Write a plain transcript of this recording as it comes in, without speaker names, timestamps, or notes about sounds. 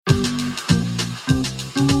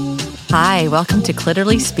Hi, welcome to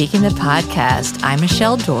Clitorally Speaking, the podcast. I'm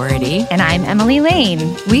Michelle Doherty. And I'm Emily Lane.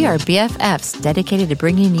 We are BFFs dedicated to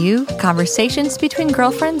bringing you conversations between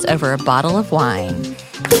girlfriends over a bottle of wine.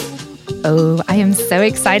 Oh, I am so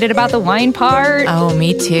excited about the wine part. Oh,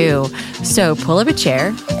 me too. So pull up a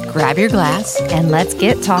chair, grab your glass, and let's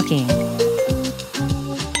get talking.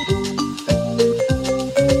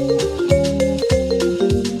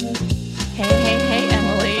 Hey,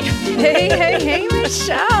 Emily. Hey,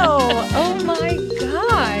 Michelle. Oh my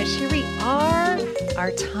gosh, here we are.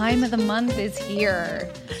 Our time of the month is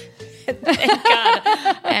here. Thank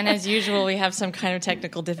God. And as usual, we have some kind of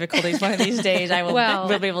technical difficulties. One of these days,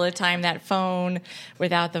 we'll be able to time that phone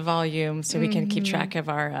without the volume, so we can keep track of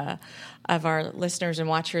our listeners and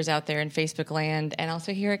watchers out there in Facebook land, and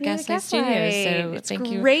also here at Gaslight Studios. So it's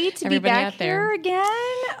thank you, great to be everybody back out there here again.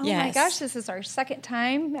 Oh Yes. my gosh, this is our second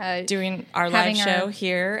time doing our live show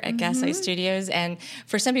here at Gaslight Studios. And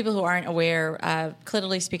for some people who aren't aware,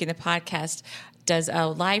 Clitorally Speaking, the podcast does a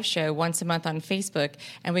live show once a month on Facebook,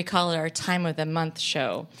 and we call it our Time of the Month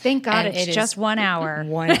show. Thank God and it's just 1 hour.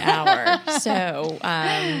 1 hour. So,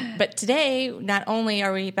 but today, not only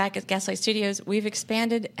are we back at Gaslight Studios, we've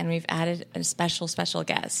expanded and we've added a special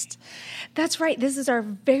guest. That's right. This is our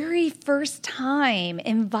very first time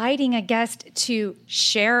inviting a guest to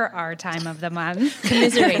share our time of the month.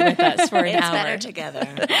 Commiserate with us for an It's hour. better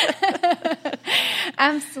together.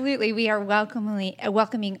 Absolutely. We are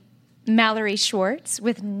welcoming Mallory Schwartz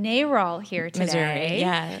with NARAL here today. Missouri.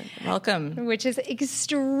 Yeah, welcome. Which is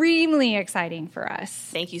extremely exciting for us.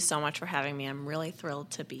 Thank you so much for having me. I'm really thrilled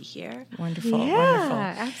to be here. Wonderful, Yeah, wonderful.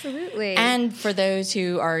 absolutely. And for those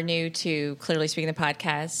who are new to Clearly Speaking the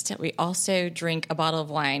podcast, we also drink a bottle of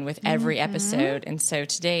wine with every episode. And so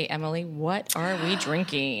today, Emily, what are we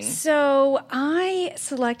drinking? So I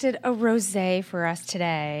selected a rosé for us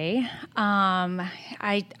today. And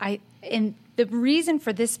the reason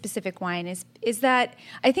for this specific wine is that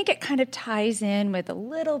I think it kind of ties in with a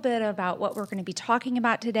little bit about what we're going to be talking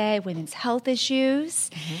about today, women's health issues.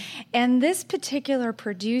 And this particular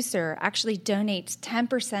producer actually donates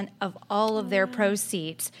 10% of all of their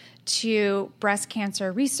proceeds to breast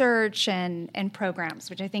cancer research and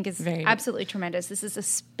programs, which I think is absolutely tremendous. This is a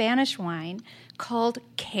Spanish wine called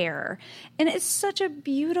Care, and it's such a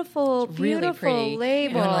beautiful, beautiful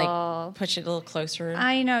label. You want to push it a little closer?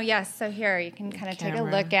 I know, yes. So here, you can kind of take a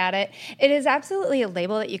look at it. It is absolutely a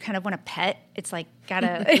label that you kind of want to pet. It's like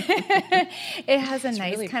it has a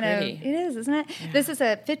nice really kind pretty. of, it is, isn't it? Yeah. This is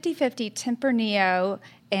a 50-50 Tempranillo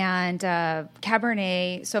and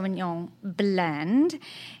Cabernet Sauvignon blend.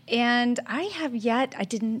 And I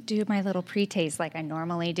didn't do my little pre-taste like I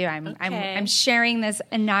normally do. I'm sharing this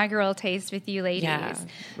inaugural taste with you ladies. Yeah.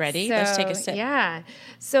 Ready? Let's take a sip. Yeah.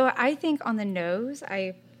 So I think on the nose,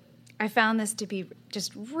 I found this to be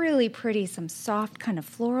just really pretty, some soft kind of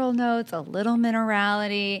floral notes, a little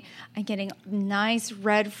minerality. I'm getting nice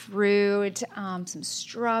red fruit, some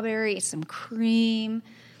strawberry, some cream.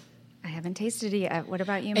 I haven't tasted it yet. What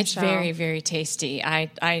about you, Michelle? It's very, very tasty. I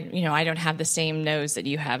don't have the same nose that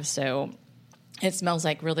you have, so it smells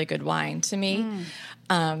like really good wine to me.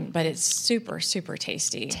 But it's super, super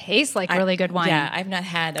tasty. Tastes like really good wine. Yeah, I've not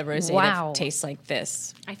had a rosé that tastes like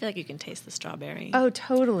this. I feel like you can taste the strawberry. Oh,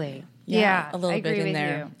 totally. Yeah, a little I bit agree in with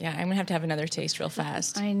there. you. Yeah, I'm gonna have to have another taste real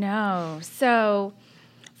fast. I know. So,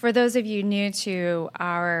 for those of you new to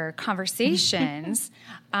our conversations,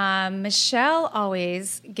 Michelle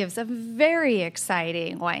always gives a very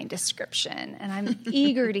exciting wine description, and I'm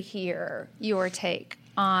eager to hear your take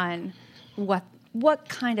on what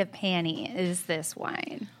kind of panty is this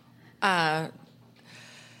wine? I'm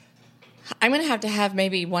going to have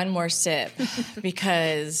maybe one more sip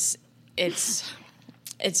because it's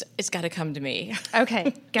got to come to me.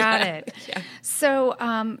 Okay, got it. Yeah. So,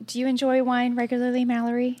 do you enjoy wine regularly,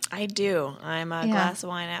 Mallory? I do. I'm a glass of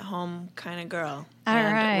wine at home kind of girl. All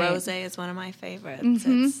and right. rosé is one of my favorites.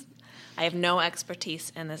 I have no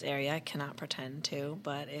expertise in this area. I cannot pretend to,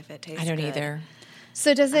 but if it tastes I don't good, either.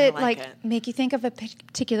 So, does I it like it. make you think of a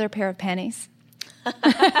particular pair of panties?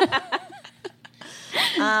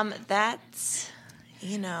 That's,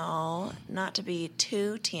 not to be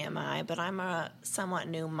too TMI, but I'm a somewhat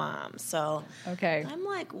new mom, so Okay. I'm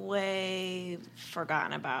like way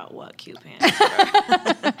forgotten about what cute pants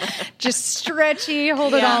are. Just stretchy,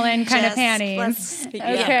 hold it all in kind of panties.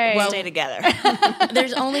 Okay. Stay together.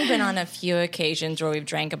 There's only been on a few occasions where we've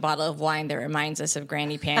drank a bottle of wine that reminds us of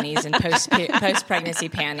granny panties and post-pregnancy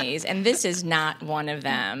panties, and this is not one of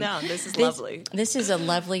them. No, this is lovely. This is a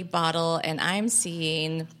lovely bottle, and I'm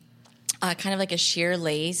seeing kind of like a sheer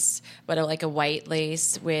lace, but like a white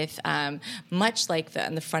lace with much like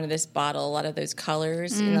on the front of this bottle, a lot of those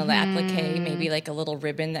colors in the applique, maybe like a little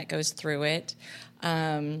ribbon that goes through it.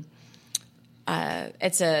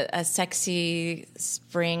 It's a sexy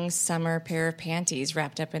spring, summer pair of panties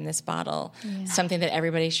wrapped up in this bottle. Yeah. Something that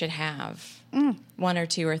everybody should have. 1 or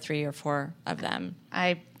 2 or 3 or 4 of them.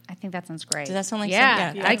 I think that sounds great. Does that sound like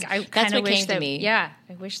something? Yeah. I that's what came to me. Yeah,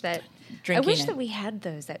 I wish that we had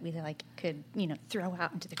those that we like could throw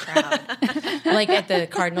out into the crowd, like at the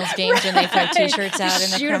Cardinals games when they throw T-shirts out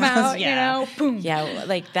in the shoot crowd. them out, boom. Yeah,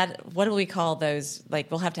 like that. What do we call those?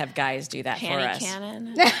 Like we'll have to have guys do that for us.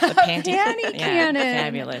 Cannon. The panty cannon.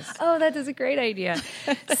 Fabulous. Oh, that is a great idea.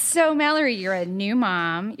 So, Mallory, you're a new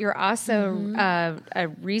mom. You're also a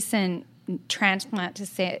recent transplant to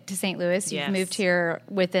St. Louis. You've moved here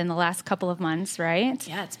within the last couple of months, right?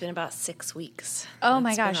 Yeah, it's been about 6 weeks. Oh,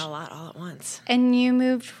 my gosh. It's been a lot all at once. And you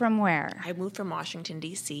moved from where? I moved from Washington,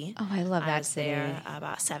 D.C. Oh, I love that I was city. there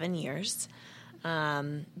about 7 years.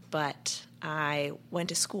 But I went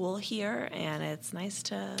to school here, and it's nice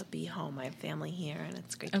to be home. I have family here, and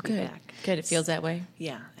it's great to be back. Good. It feels that way.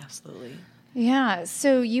 Yeah, absolutely. Yeah,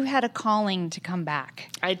 so you had a calling to come back.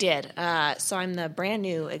 I did. So I'm the brand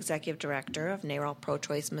new executive director of NARAL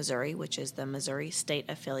Pro-Choice Missouri, which is the Missouri state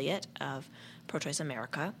affiliate of Pro-Choice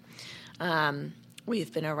America.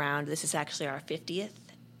 We've been around. This is actually our 50th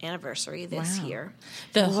anniversary this year.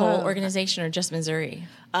 The whole organization or just Missouri?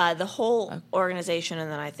 The whole organization,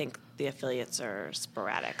 and then I think the affiliates are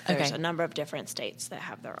sporadic. There's a number of different states that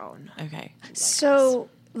have their own. Okay. So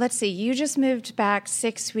let's see, you just moved back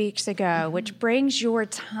 6 weeks ago, which brings your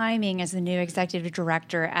timing as the new executive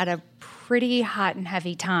director at a pretty hot and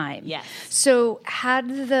heavy time. Yes. So had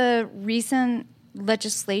the recent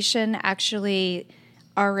legislation actually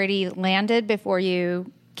already landed before you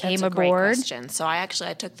came aboard? That's a great question. So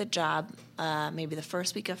I took the job maybe the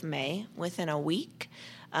first week of May. Within a week,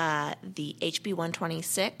 the HB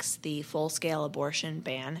 126, the full-scale abortion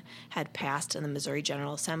ban, had passed in the Missouri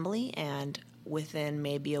General Assembly, and within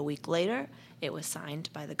maybe a week later, it was signed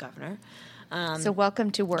by the governor. So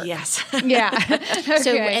welcome to work. Yes. Yeah.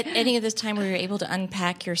 So at any of this time, were you able to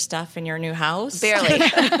unpack your stuff in your new house? Barely.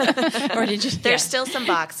 Or did you? There's still some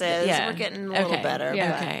boxes. Yeah. We're getting a little better.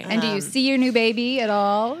 Yeah. But, Okay. And do you see your new baby at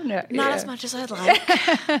all? No. Not as much as I'd like.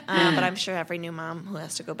 But I'm sure every new mom who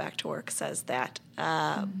has to go back to work says that.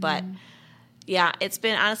 But yeah, it's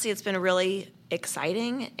been really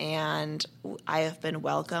exciting, and I have been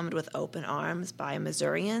welcomed with open arms by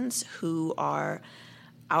Missourians who are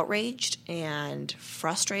outraged and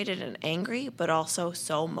frustrated and angry, but also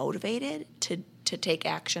so motivated to take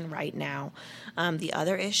action right now. The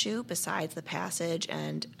other issue, besides the passage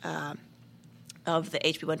and of the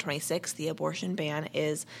HB 126, the abortion ban,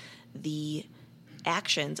 is the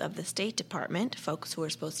actions of the State Department, folks who are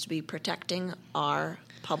supposed to be protecting our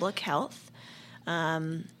public health.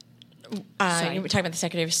 You were talking about the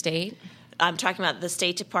Secretary of State? I'm talking about the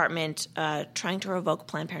State Department trying to revoke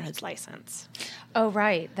Planned Parenthood's license. Oh,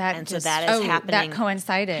 right. So that is happening. That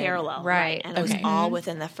coincided. Parallel. Right. And it was all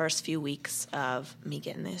within the first few weeks of me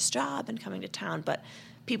getting this job and coming to town. But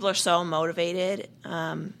people are so motivated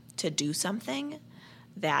to do something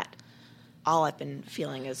that all I've been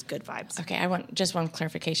feeling is good vibes. Okay, I want just one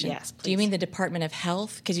clarification. Yes, please. Do you mean the Department of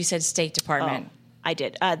Health? Because you said State Department. Oh, I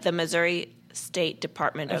did. The Missouri State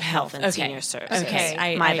Department of Health and Senior Services.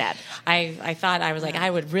 Okay, my bad. I thought I was like, I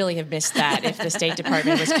would really have missed that if the State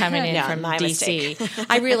Department was coming in from D.C.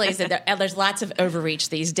 I realize that there's lots of overreach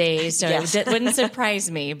these days, so it wouldn't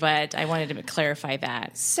surprise me, but I wanted to clarify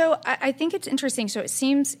that. So I think it's interesting. So it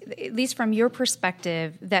seems, at least from your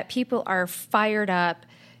perspective, that people are fired up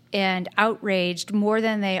and outraged more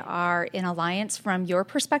than they are in alliance from your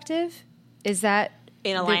perspective. Is that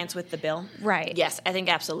in alliance with the bill? Right. Yes, I think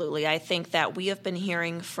absolutely. I think that we have been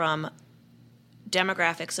hearing from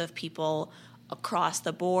demographics of people across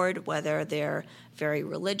the board, whether they're very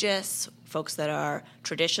religious, folks that are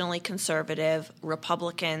traditionally conservative,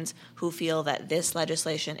 Republicans who feel that this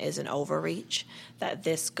legislation is an overreach, that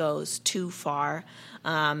this goes too far,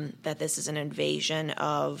 that this is an invasion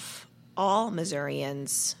of all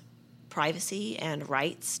Missourians' privacy and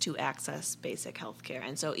rights to access basic health care.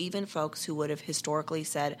 And so even folks who would have historically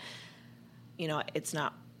said, it's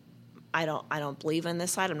not, I don't believe in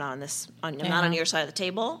this side, I'm not on your side of the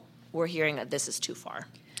table, we're hearing that this is too far.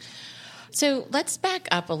 So let's back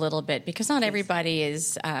up a little bit, because not everybody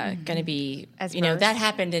is going to be, as that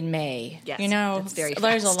happened in May. Yes, that's very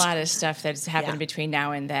there's fast. a lot of stuff that's happened between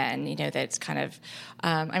now and then, that's kind of,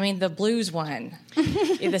 the Blues won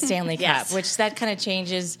the Stanley Cup, which that kind of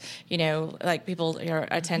changes, like people, your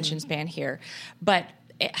attention span here. But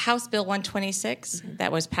House Bill 126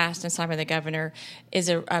 that was passed and signed by the governor is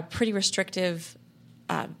a pretty restrictive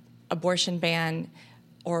abortion ban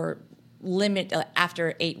or limit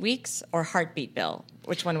after 8 weeks, or heartbeat bill.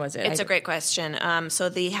 Which one was it? It's a great question. So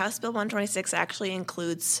the House Bill 126 actually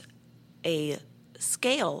includes a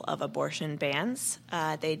scale of abortion bans.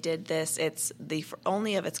 They did this. It's the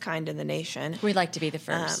only of its kind in the nation. We'd like to be the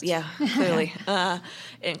first. Yeah, clearly. It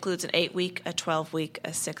includes an 8-week, a 12-week,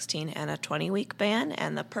 a 16, and a 20-week ban.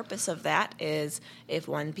 And the purpose of that is if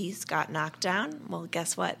one piece got knocked down, well,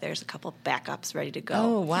 guess what? There's a couple backups ready to go.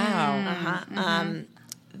 Oh, wow.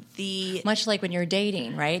 Much like when you're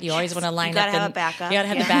dating, right? You always want to line up. You got to have a backup. You got to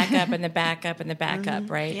have the backup and the backup and the backup,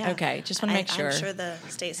 right? Yeah. Okay, just want to make sure. I'm sure the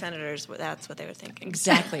state senators, that's what they were thinking.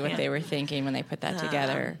 Exactly what they were thinking when they put that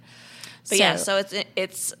together. So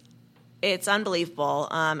it's unbelievable.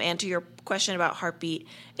 And to your question about heartbeat,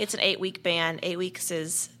 it's an 8-week ban. 8 weeks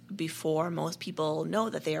is before most people know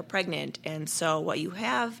that they are pregnant, and so what you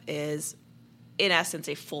have is, in essence,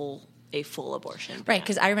 a full abortion ban. Right,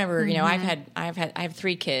 because I remember, I have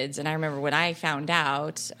 3 kids, and I remember when I found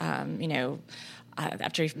out,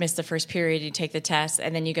 after you miss the first period, you take the test,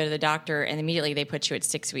 and then you go to the doctor, and immediately they put you at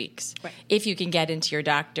 6 weeks. Right. If you can get into your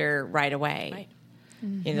doctor right away. Right.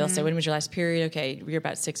 Mm-hmm. They'll say, when was your last period? Okay, you're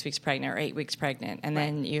about 6 weeks pregnant or 8 weeks pregnant. And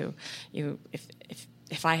then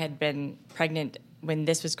if I had been pregnant when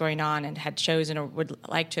this was going on and had chosen or would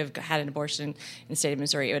like to have had an abortion in the state of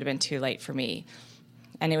Missouri, it would have been too late for me.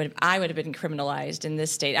 And I would have been criminalized in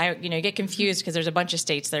this state. I get confused because there's a bunch of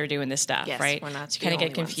states that are doing this stuff, yes, right? We're not so you kind of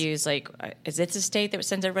get confused, like, is it the state that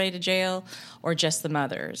sends everybody to jail or just the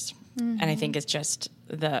mothers? Mm-hmm. And I think it's just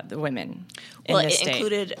the women in this state. Well,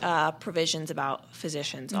 it included provisions about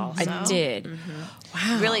physicians also. I did.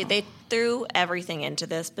 Mm-hmm. Wow. Really, they threw everything into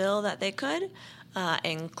this bill that they could,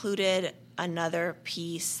 included another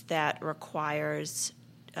piece that requires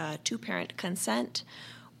two-parent consent,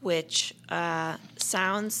 which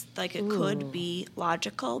sounds like it could be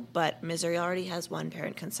logical, but Missouri already has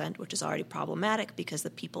one-parent consent, which is already problematic because the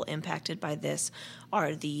people impacted by this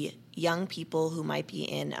are the young people who might be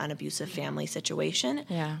in an abusive family situation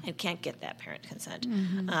and can't get that parent consent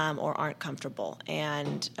or aren't comfortable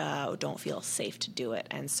and don't feel safe to do it.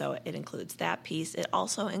 And so it includes that piece. It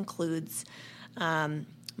also includes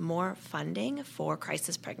more funding for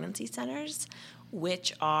crisis pregnancy centers,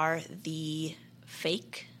 which are the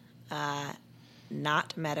fake,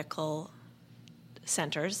 not medical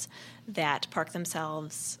centers that park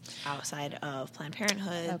themselves outside of Planned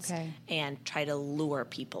Parenthoods and try to lure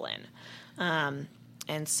people in.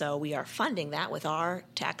 And so we are funding that with our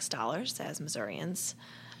tax dollars as Missourians.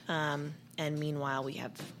 And meanwhile, we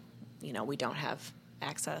have, we don't have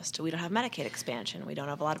Medicaid expansion. We don't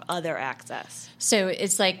have a lot of other access. So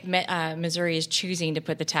it's like Missouri is choosing to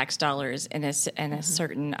put the tax dollars in a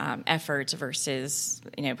certain effort versus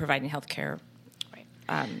providing health care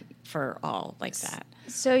for all like that.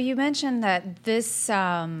 So you mentioned that this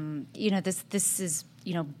this is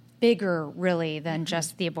bigger really than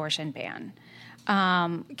just the abortion ban.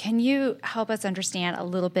 Can you help us understand a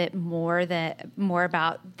little bit more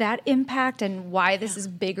about that impact and why this is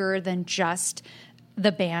bigger than just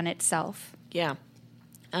the ban itself? Yeah.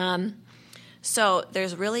 So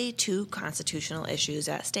there's really two constitutional issues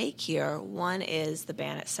at stake here. One is the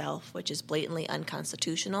ban itself, which is blatantly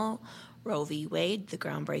unconstitutional. Roe v. Wade, the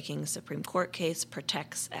groundbreaking Supreme Court case,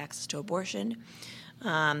 protects access to abortion.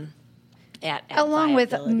 Along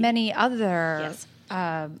with many other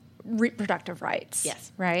reproductive rights.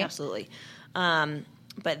 Yes, right? Absolutely.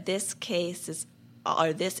 But this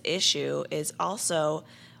issue is also,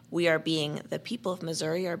 the people of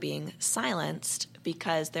Missouri are being silenced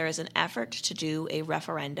because there is an effort to do a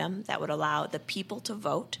referendum that would allow the people to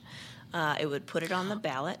vote. It would put it on the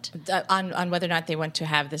ballot. On whether or not they want to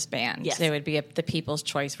have this ban. Yes. So it would be the people's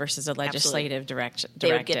choice versus a legislative directive.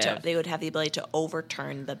 They would have the ability to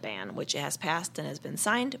overturn the ban, which has passed and has been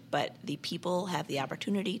signed, but the people have the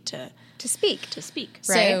opportunity to speak. Right?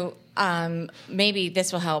 So maybe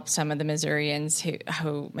this will help some of the Missourians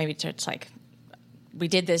who maybe just like, we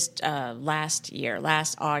did this last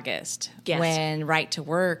August, when right to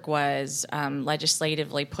work was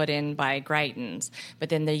legislatively put in by Greitens. But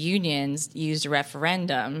then the unions used a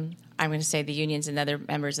referendum. I'm going to say the unions and other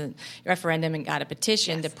members of the referendum and got a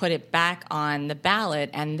petition to put it back on the ballot,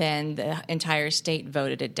 and then the entire state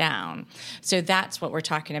voted it down. So that's what we're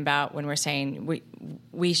talking about when we're saying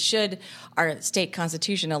we should, our state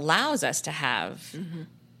constitution allows us to have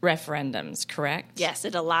referendums, correct? Yes,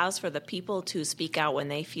 it allows for the people to speak out when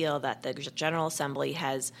they feel that the General Assembly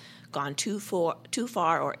has gone too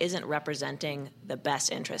far or isn't representing the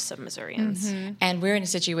best interests of Missourians. Mm-hmm. And we're in a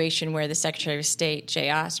situation where the Secretary of State, Jay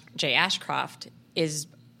Ashcroft, is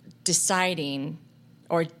deciding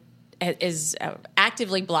or is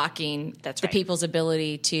actively blocking the people's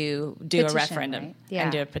ability to do a referendum, right? Yeah.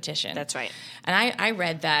 and do a petition. That's right. And I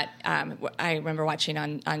read that. I remember watching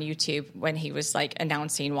on YouTube when he was like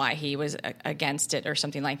announcing why he was against it or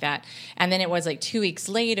something like that. And then it was like 2 weeks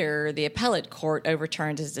later, the appellate court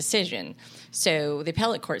overturned his decision. So the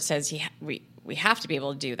appellate court says we have to be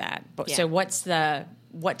able to do that. But so what's the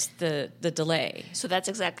delay? So that's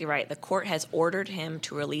exactly right. The court has ordered him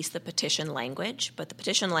to release the petition language, but the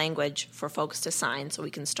petition language for folks to sign so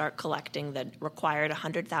we can start collecting the required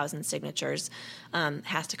 100,000 signatures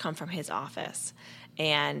has to come from his office.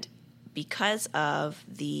 And because of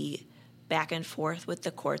the back and forth with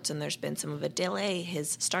the courts, and there's been some of a delay,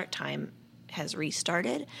 his start time has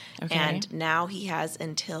restarted. Okay. And now he has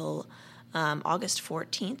until August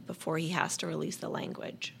 14th before he has to release the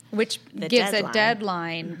language. Which gives a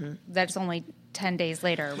deadline that's only 10 days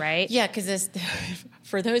later, right? Yeah, because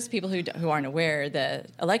for those people who aren't aware, the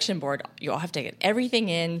election board, you all have to get everything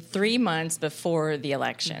in 3 months before the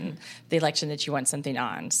election that you want something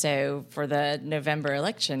on. So for the November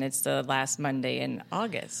election, it's the last Monday in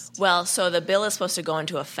August. Well, so the bill is supposed to go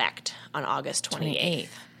into effect on August 28th.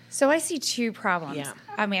 So I see two problems. Yeah.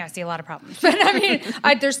 I mean, I see a lot of problems. But I mean,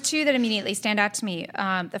 there's two that immediately stand out to me.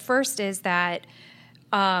 The first is that,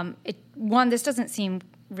 this doesn't seem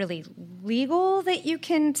really legal that you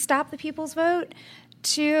can stop the people's vote.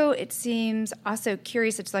 Two, it seems also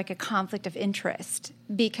curious. It's like a conflict of interest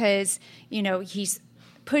because, he's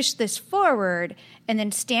pushed this forward and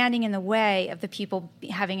then standing in the way of the people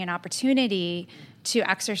having an opportunity to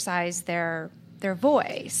exercise their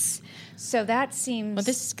voice. So that seems... Well,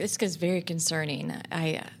 this is very concerning.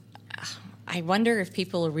 I wonder if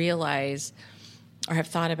people realize or have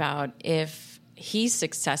thought about if he's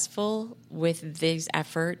successful with these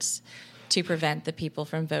efforts to prevent the people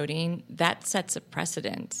from voting, that sets a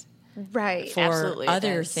precedent. Right. For Absolutely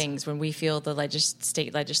other things when we feel the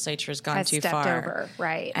state legislature has gone too far. Over.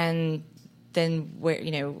 Right. And then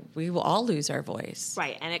we will all lose our voice.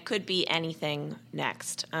 Right. And it could be anything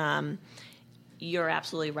next. You're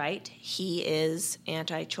absolutely right. He is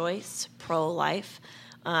anti-choice, pro-life.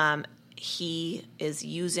 He is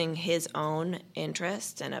using his own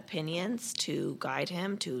interests and opinions to guide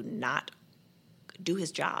him to not do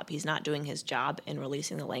his job. He's not doing his job in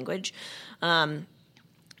releasing the language. But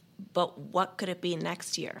what could it be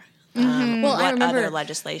next year? Well, I remember other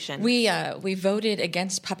legislation? We voted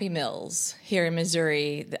against puppy mills here in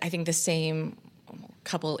Missouri. I think the same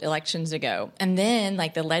couple elections ago, and then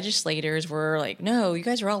the legislators were like, "No, you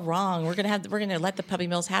guys are all wrong. We're gonna let the puppy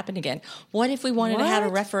mills happen again." What if we wanted to have a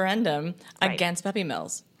referendum against puppy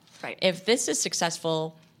mills? Right. If this is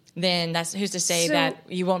successful, then that's who's to say that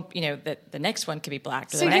you won't? That the next one could be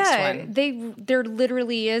blocked or the next one. There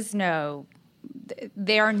literally is no.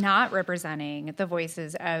 They are not representing the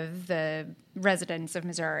voices of the residents of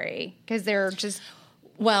Missouri because they're just.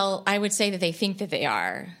 Well, I would say that they think that they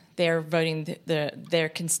are. They're voting their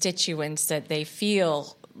constituents that they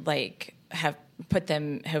feel like have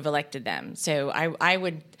elected them. So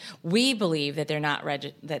we believe that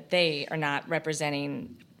that they are not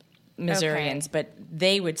representing Missourians, but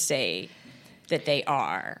they would say that they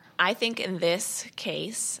are. I think in this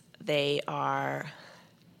case they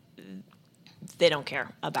don't care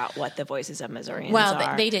about what the voices of Missourians are.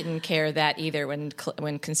 Well, they didn't care that either when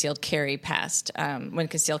concealed carry passed. When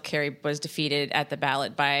concealed carry was defeated at the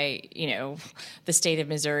ballot by the state of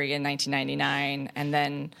Missouri in 1999, and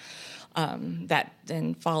then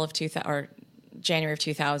fall of 2000 or January of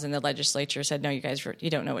 2000, the legislature said, "No, you guys, you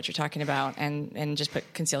don't know what you're talking about," and just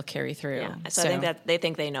put concealed carry through. Yeah. So I think that they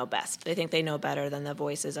think they know best. They think they know better than the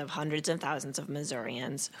voices of hundreds and thousands of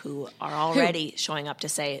Missourians who are already showing up to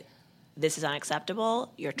say, "This is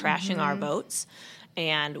unacceptable. You're trashing our votes,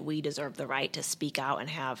 and we deserve the right to speak out and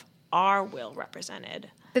have our will represented."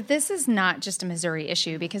 But this is not just a Missouri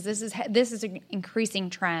issue because this is an increasing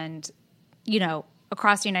trend,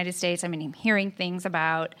 across the United States. I mean, I'm hearing things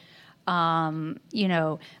about,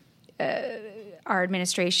 our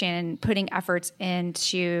administration putting efforts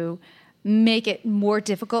into make it more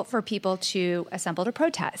difficult for people to assemble to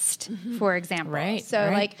protest, for example. Right.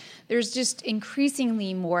 So, there's just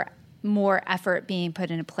increasingly more effort being put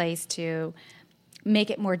into place to make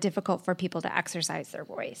it more difficult for people to exercise their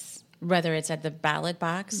voice. Whether it's at the ballot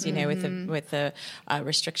box, you know, with the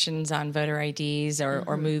restrictions on voter IDs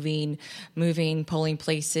or moving polling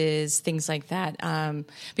places, things like that,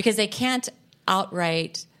 because they can't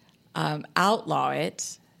outright outlaw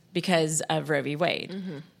it because of Roe v.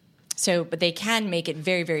 Wade. So, but they can make it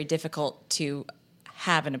very, very difficult to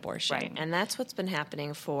have an abortion. Right, and that's what's been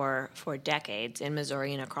happening for decades in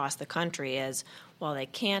Missouri and across the country. Is while they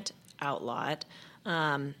can't outlaw it,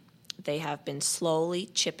 they have been slowly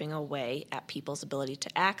chipping away at people's ability to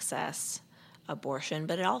access abortion,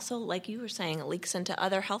 but it also, like you were saying, it leaks into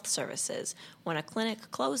other health services. When a clinic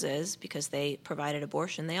closes because they provided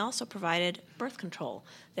abortion, they also provided birth control.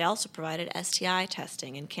 They also provided STI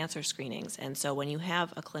testing and cancer screenings. And so when you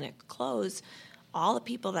have a clinic close, all the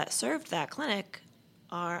people that served that clinic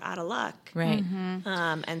are out of luck. Right.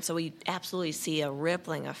 And so we absolutely see a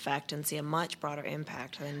rippling effect and see a much broader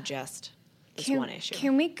impact than just this one issue.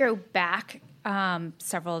 Can we go back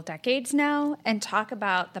several decades now and talk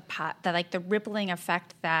about the rippling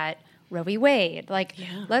effect that Roe v. Wade?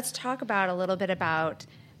 Let's talk about a little bit about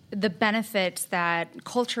the benefits that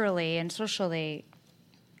culturally and socially,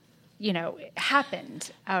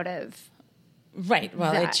 happened out of. Right.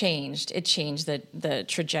 Well, that. It changed the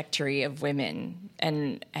trajectory of women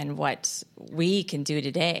and what we can do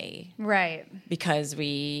today. Right. Because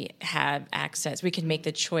we have access. We can make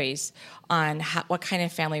the choice on what kind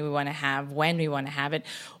of family we want to have, when we want to have it,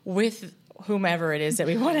 with whomever it is that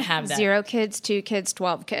we want to have that. 0 kids, 2 kids,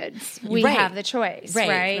 12 kids. We Right. have the choice,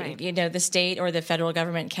 right? You know, the state or the federal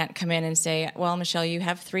government can't come in and say, well, Michelle, you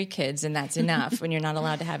have 3 kids and that's enough when you're not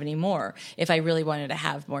allowed to have any more, if I really wanted to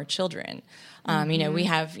have more children. We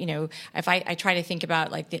have, if I try to think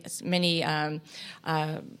about like this, many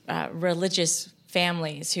religious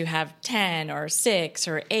families who have 10 or 6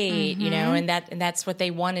 or 8, and that's what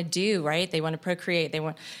they want to do, right? They want to procreate. They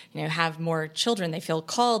want, have more children. They feel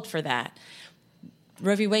called for that.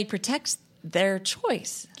 Roe v. Wade protects their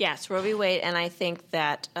choice. Yes, Roe v. Wade, and I think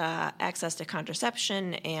that access to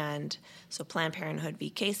contraception, and so Planned Parenthood v.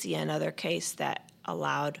 Casey, another case that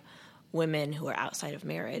allowed women who are outside of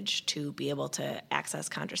marriage to be able to access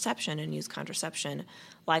contraception and use contraception.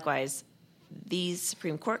 Likewise, these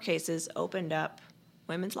Supreme Court cases opened up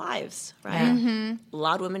women's lives, right?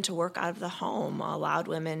 Allowed women to work out of the home, allowed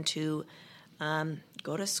women to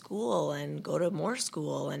go to school and go to more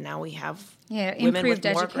school, and now we have women with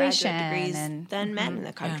more graduate degrees than men in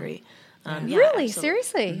the country. Really?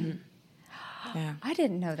 Seriously? Yeah. I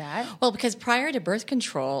didn't know that. Well, because prior to birth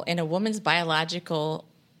control, in a woman's biological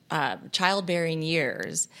childbearing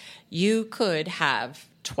years, you could have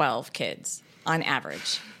 12 kids on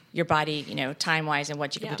average. Your body, time-wise and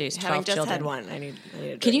what you can produce, 12 just children. Had one. I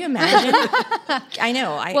need Can you imagine? I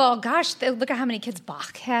know. Well, gosh, look at how many kids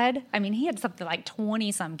Bach had. I mean, he had something like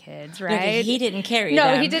 20-some kids, right? No, he didn't carry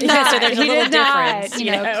them. No, he did not. So there's a little difference.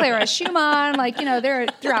 Clara Schumann, they're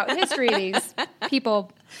throughout history, these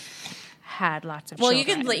people had lots of children.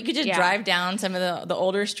 You could just drive down some of the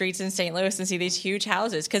older streets in St. Louis and see these huge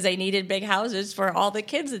houses because they needed big houses for all the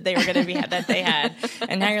kids that they were going to be that they had.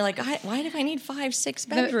 And now you're like, why do I need 5, 6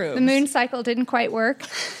 bedrooms? The moon cycle didn't quite work.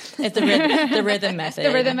 It's the rhythm method.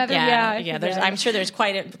 The rhythm method, yeah. I'm sure there's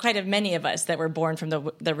quite a many of us that were born from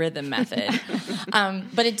the rhythm method.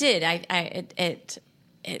 But it did.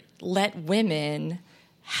 It let women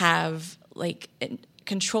have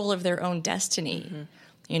control of their own destiny.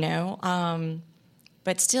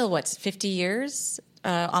 But still, 50 years,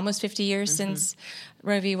 almost 50 years since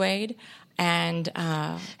Roe v. Wade. And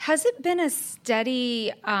has it been a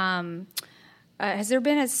steady, has there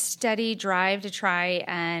been a steady drive to try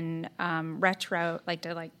and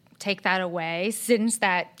take that away since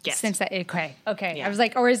that? Yes. Since that, okay. Yeah. I was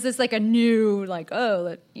like, or is this like a new,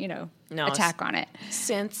 No, attack on it?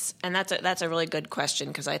 And that's a really good question,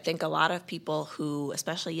 because I think a lot of people who,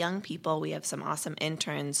 especially young people, we have some awesome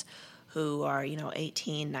interns who are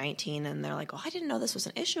 18, 19, and they're like, I didn't know this was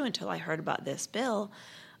an issue until I heard about this bill.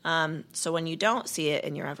 So when you don't see it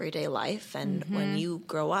in your everyday life, and when you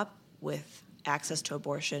grow up with access to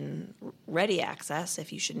abortion, ready access,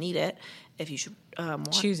 if you should need it, if you should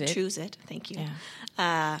choose it. Thank you.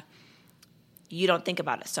 Yeah. You don't think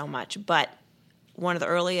about it so much, but one of the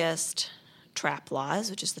earliest TRAP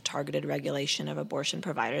laws, which is the targeted regulation of abortion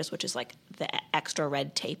providers, which is like the extra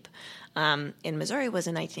red tape, in Missouri was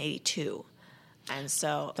in 1982. And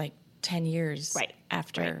so 10 years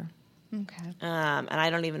after. Right. Okay. And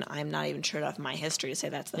I'm not even sure of my history to say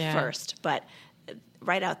that's the first, but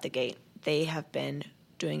right out the gate, they have been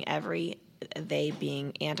doing every they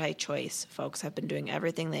being anti-choice folks have been doing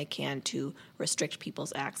everything they can to restrict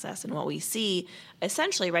people's access. And what we see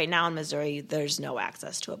essentially right now in Missouri, there's no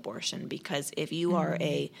access to abortion, because if you are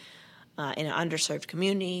in an underserved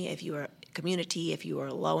community, if you are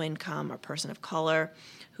a low income or person of color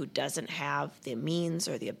who doesn't have the means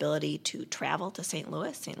or the ability to travel to St.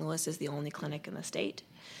 Louis is the only clinic in the state.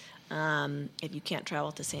 If you can't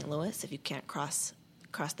travel to St. Louis, if you can't cross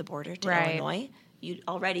the border to Illinois, you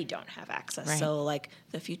already don't have access. Right. So, like,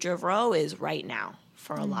 the future of Roe is right now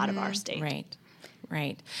for a lot of our state.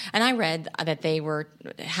 Right. And I read that they were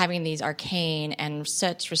having these arcane and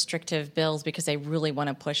such restrictive bills because they really want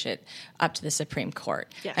to push it up to the Supreme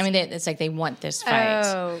Court. Yes. I mean, it's like they want this fight.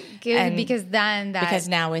 Oh, good, because then that... Because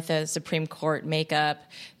now with the Supreme Court makeup,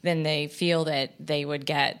 then they feel that they would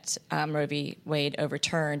get Roe v. Wade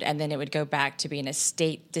overturned, and then it would go back to being a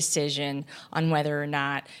state decision on whether or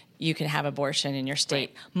not you can have abortion in your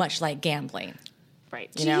state, much like gambling. Right.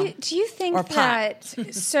 Do you think that?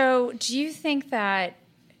 So, do you think that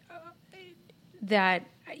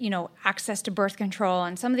access to birth control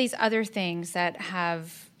and some of these other things that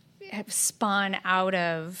have spun out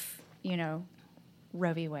of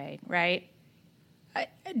Roe v. Wade, right?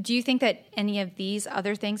 Do you think that any of these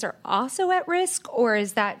other things are also at risk, or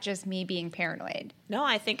is that just me being paranoid? No,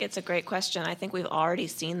 I think it's a great question. I think we've already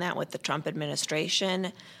seen that with the Trump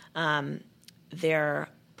administration. Their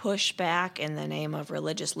pushback in the name of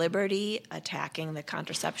religious liberty, attacking the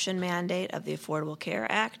contraception mandate of the Affordable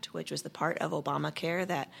Care Act, which was the part of Obamacare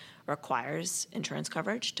that requires insurance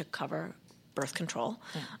coverage to cover birth control.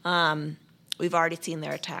 Yeah. We've already seen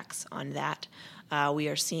their attacks on that. We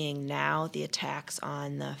are seeing now the attacks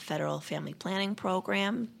on the Federal Family Planning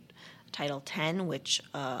Program, Title X, which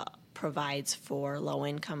provides for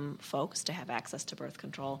low-income folks to have access to birth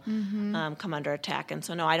control, come under attack. And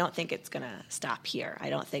so, no, I don't think it's going to stop here. I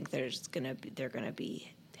don't think they're going to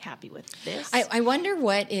be happy with this. I wonder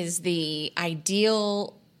what is the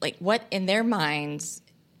ideal, like what in their minds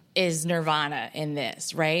is nirvana in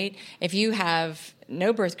this, right? If you have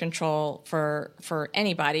no birth control for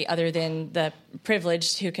anybody other than the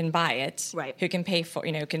privileged who can buy it, right, who can pay for,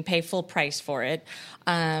 can pay full price for it.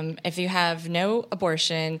 If you have no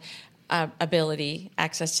abortion ability,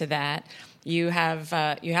 access to that, you have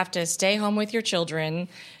to stay home with your children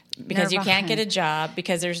because you can't get a job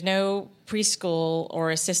because there's no preschool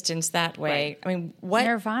or assistance that way. Right. I mean, what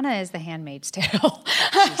Nirvana is The Handmaid's Tale.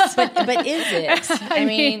 but is it? I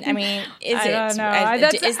mean, is it? I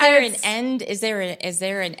don't know. Is there an end? Is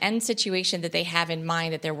there an end situation that they have in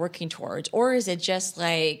mind that they're working towards, or is it just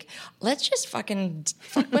like, let's just fucking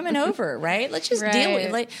fuck women over, right? Let's just deal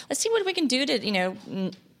with it. Let's see what we can do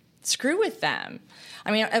to screw with them.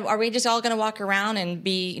 I mean, are we just all going to walk around and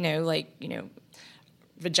be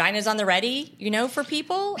vaginas on the ready, for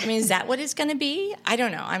people? I mean, is that what it's going to be? I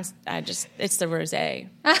don't know. It's the rosé.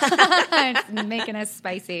 It's making us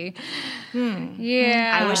spicy.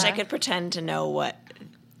 Yeah. I wish I could pretend to know what.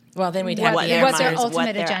 Well, then we'd have what their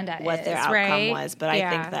ultimate agenda is, what their outcome right? was. But I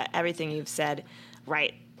think that everything you've said,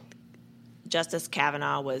 right? Justice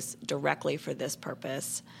Kavanaugh was directly for this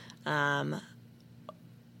purpose.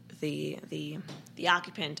 The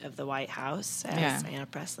occupant of the White House, as Anna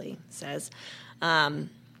Presley says,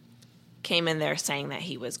 came in there saying that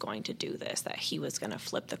he was going to do this, that he was going to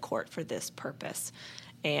flip the court for this purpose.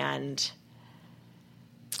 And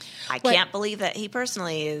I can't believe that he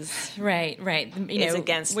personally is right. Is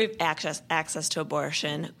against access to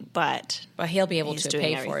abortion, but he'll be able to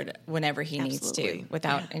pay for it whenever he needs to,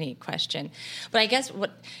 without any question. But I guess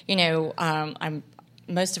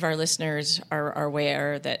most of our listeners are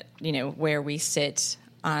aware that where we sit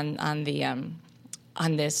on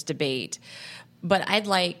this debate, but I'd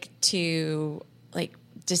like to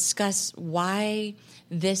discuss why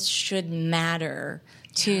this should matter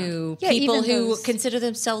to people who consider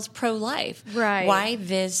themselves pro-life. Right. Why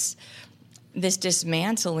this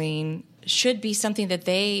dismantling should be something that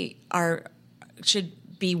they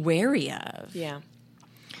should be wary of. Yeah.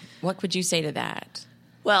 What would you say to that?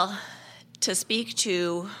 Well, to speak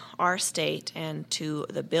to our state and to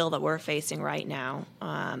the bill that we're facing right now,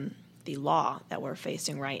 the law that we're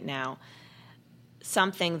facing right now,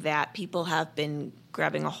 something that people have been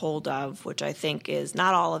grabbing a hold of, which I think is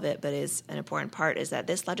not all of it, but is an important part, is that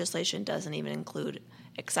this legislation doesn't even include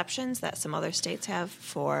exceptions that some other states have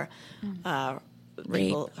for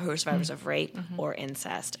people who are survivors of rape or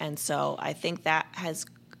incest. And so I think that has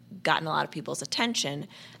gotten a lot of people's attention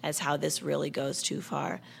as how this really goes too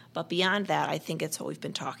far. But beyond that, I think it's what we've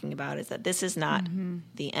been talking about, is that this is not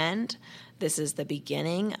the end. This is the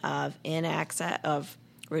beginning of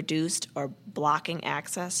reduced or blocking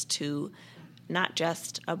access to not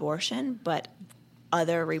just abortion, but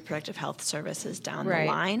other reproductive health services down the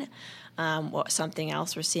line. Something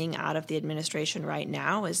else we're seeing out of the administration right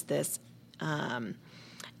now is this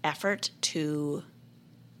effort to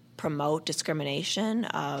promote discrimination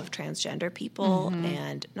of transgender people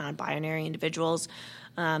and non-binary individuals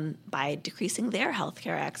by decreasing their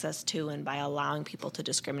healthcare access to and by allowing people to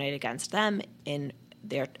discriminate against them in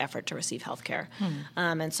their effort to receive healthcare.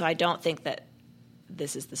 And so I don't think that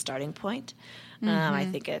this is the starting point. I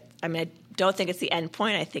don't think it's the end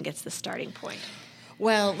point. I think it's the starting point.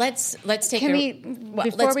 Well, let's take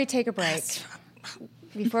before we take a break.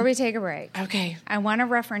 Before we take a break, okay, I want to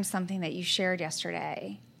reference something that you shared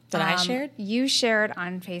yesterday. That I shared? You shared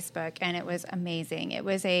on Facebook, and it was amazing. It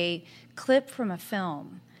was a clip from a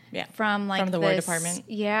film. Yeah, from the War Department.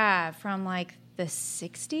 Yeah, from like the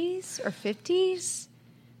 60s or 50s.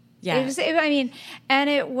 Yeah,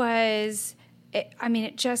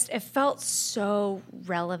 it felt so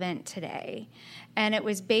relevant today, and it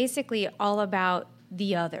was basically all about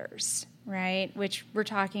the others, right? Which we're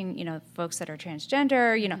talking, folks that are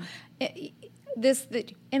transgender, the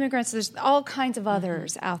immigrants, there's all kinds of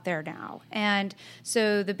others out there now. And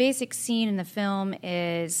so the basic scene in the film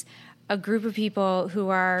is a group of people who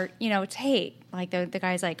are, like the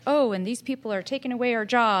guy's like, oh, and these people are taking away our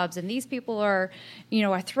jobs, and these people are,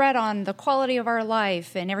 a threat on the quality of our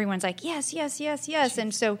life. And everyone's like, yes, yes, yes, yes.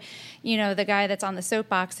 And so, the guy that's on the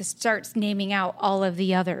soapbox starts naming out all of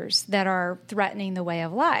the others that are threatening the way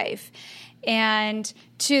of life. And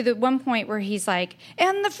to the one point where he's like,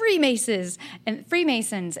 and the Freemasons,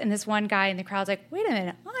 and this one guy in the crowd's like, wait a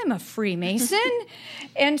minute, I'm a Freemason.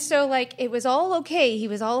 And so it was all okay. He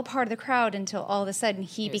was all a part of the crowd until all of a sudden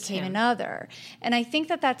he became another. And I think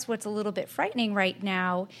that that's what's a little bit frightening right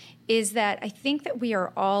now is that I think that we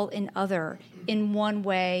are all in other in one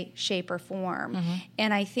way, shape, or form.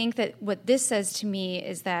 And I think that what this says to me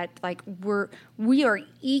is that we are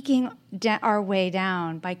eking our way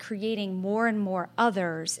down by creating more and more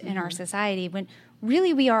others in our society when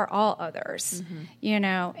really we are all others,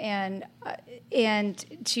 and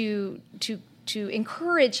to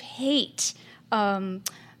encourage hate among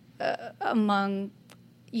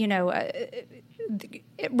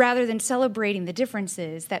rather than celebrating the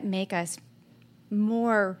differences that make us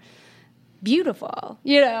more beautiful.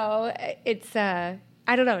 It's I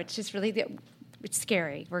don't know. It's just really it's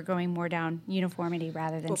scary. We're going more down uniformity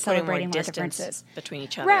rather than celebrating more differences between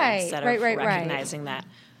each other instead of recognizing that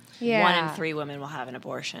 1 in 3 women will have an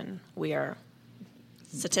abortion. We are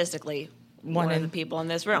statistically one of the people in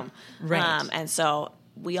this room, right? And so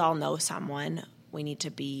we all know someone. We need to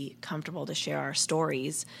be comfortable to share our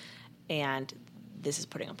stories, and this is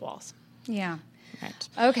putting up walls. Yeah. Right.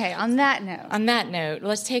 Okay. On that note,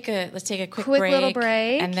 let's take a quick little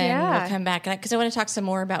break, and then we'll come back because I want to talk some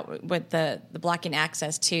more about what the blocking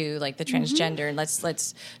access to the transgender, and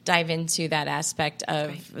let's dive into that aspect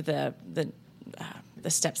of the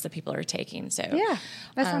steps that people are taking. So yeah,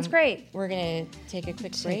 that sounds great. We're gonna take a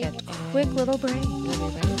quick break. Quick little break. We'll be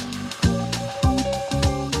right back.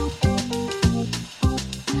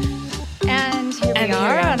 And here we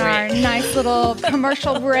are on our nice little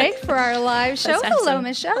commercial break for our live show. Hello,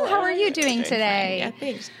 Michelle. How are you doing today? Yeah,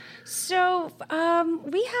 thanks. So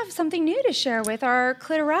we have something new to share with our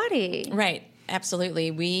clitorati. Right.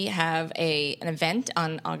 Absolutely. We have an event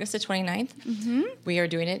on August the 29th. We are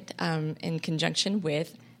doing it in conjunction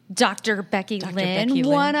with Dr. Becky Lynn,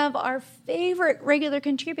 one of our favorite regular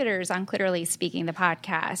contributors on Clitorally Speaking, the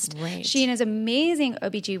podcast. Right. She is an amazing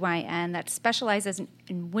OBGYN that specializes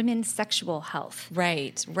in women's sexual health.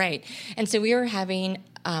 Right. And so we are having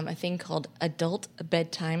a thing called Adult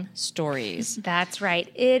Bedtime Stories. That's right.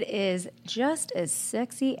 It is just as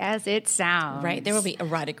sexy as it sounds. Right. There will be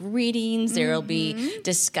erotic readings. There will be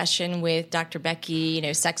discussion with Dr.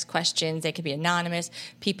 Becky, sex questions. They can be anonymous.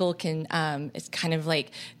 People can, it's kind of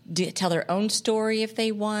like tell their own story if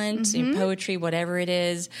they want, poetry, whatever it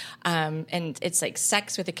is. And it's like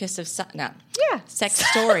sex with a kiss of sex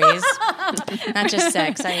stories, not just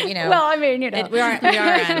sex. Well, I mean, we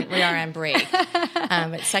are on break.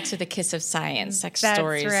 But sex with a kiss of science, sex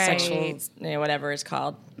stories, sexual, whatever it's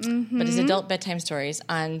called. But it's Adult Bedtime Stories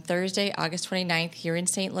on Thursday, August 29th here in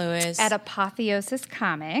St. Louis. At Apotheosis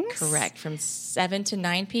Comics. Correct, from 7 to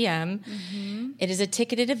 9 p.m. It is a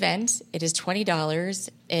ticketed event. It is $20.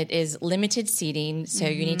 It is limited seating, so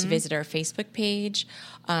you need to visit our Facebook page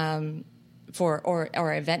or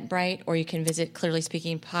Eventbrite, or you can visit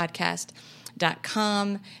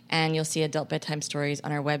ClearlySpeakingPodcast.com, and you'll see Adult Bedtime Stories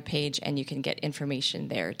on our webpage, and you can get information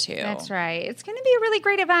there too. That's right. It's going to be a really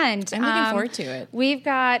great event. I'm looking forward to it. We've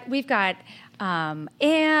got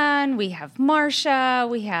Anne, we have Marcia,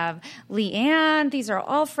 we have Leanne. These are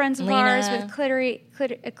all friends of ours with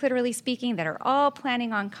Clitorally Speaking that are all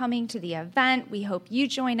planning on coming to the event. We hope you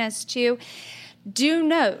join us too. Do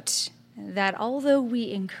note that although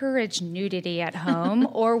we encourage nudity at home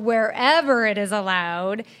or wherever it is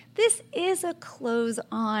allowed, this is a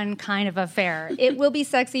clothes-on kind of affair. It will be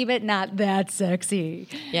sexy, but not that sexy.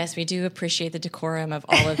 Yes, we do appreciate the decorum of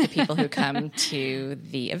all of the people who come to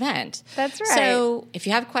the event. That's right. So if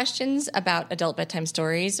you have questions about adult bedtime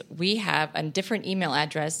stories, we have a different email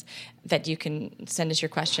address that you can send us your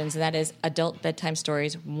questions, and that is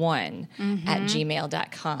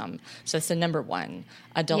adultbedtimestories1@gmail.com. So it's the number 1,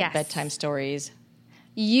 adult bedtime stories.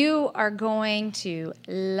 You are going to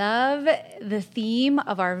love the theme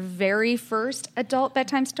of our very first adult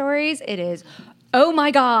bedtime stories. It is, oh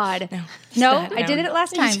my God. No, I did it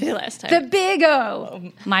last time. You did it last time. The big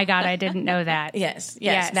O. My God, I didn't know that. Yes.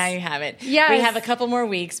 Now you have it. Yes. We have a couple more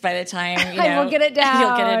weeks by the time, I will get it down.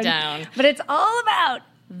 You'll get it down. But it's all about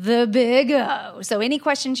the big O. So any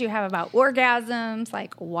questions you have about orgasms,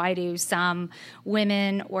 like why do some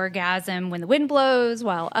women orgasm when the wind blows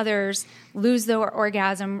while others lose their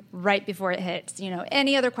orgasm right before it hits?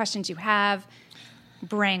 Any other questions you have,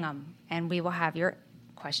 bring them, and we will have your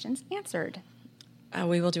questions answered.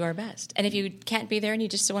 We will do our best. And if you can't be there and you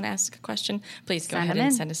just want to ask a question, please go ahead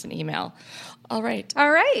and send us an email. All right.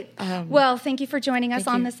 Well, thank you for joining us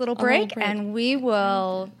on this little break, and we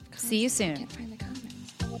will see you soon. I can't find the comments.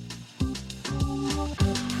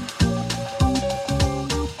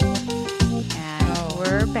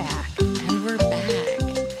 We're back. And we're back.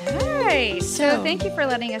 All right. So thank you for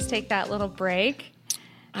letting us take that little break.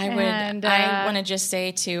 I want to just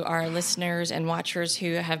say to our listeners and watchers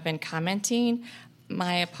who have been commenting,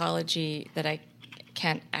 my apology that I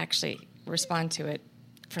can't actually respond to it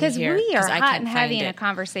from here. Because we are hot and heavy in a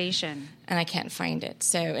conversation. And I can't find it.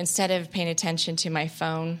 So instead of paying attention to my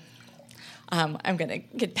phone, I'm going to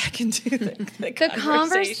get back into the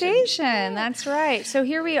conversation. That's right. So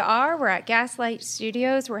here we are. We're at Gaslight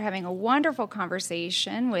Studios. We're having a wonderful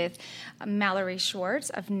conversation with Mallory Schwartz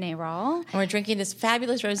of NARAL. And we're drinking this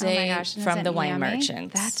fabulous rosé from the Wine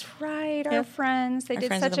Merchants. That's right. Our friends. They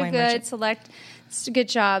did such a good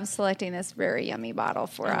job selecting this very yummy bottle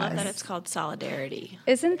for us. I love that it's called Solidarity.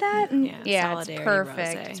 Isn't that? Yeah, Solidarity it's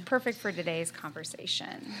perfect. Rosé. It's perfect for today's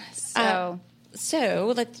conversation.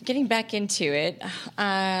 So getting back into it,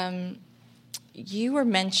 you were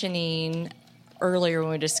mentioning earlier when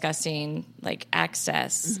we were discussing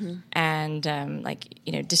access and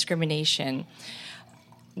discrimination.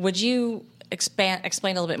 Would you explain a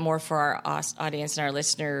little bit more for our audience and our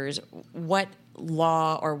listeners what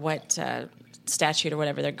law or what statute or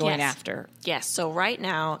whatever they're going after? Yes. So right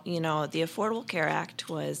now, the Affordable Care Act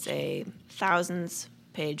was a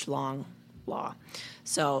thousands-page long law.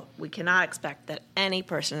 So we cannot expect that any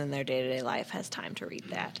person in their day-to-day life has time to read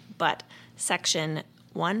that. But Section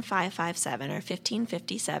 1557 or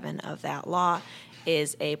 1557 of that law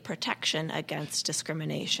is a protection against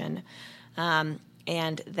discrimination.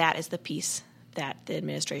 And that is the piece that the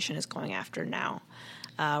administration is going after now.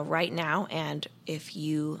 Right now, and if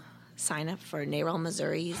you sign up for NARAL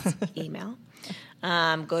Missouri's email,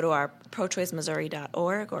 go to our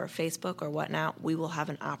prochoicemissouri.org or Facebook or whatnot, we will have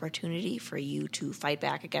an opportunity for you to fight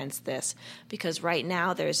back against this, because right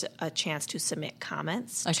now there's a chance to submit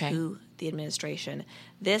comments to the administration.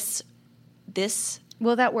 This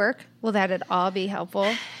will that work? Will that at all be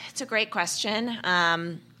helpful? It's a great question.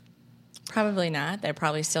 Probably not. They'll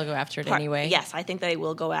probably still go after it anyway. Yes, I think they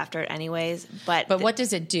will go after it anyways. But what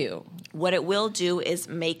does it do? What it will do is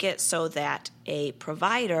make it so that a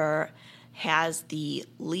provider has the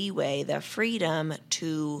leeway, the freedom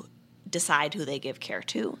to decide who they give care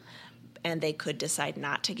to. And they could decide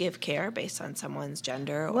not to give care based on someone's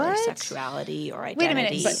gender or sexuality or identity. Wait a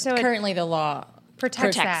minute. But so currently the law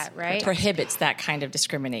protects that, right? Prohibits that kind of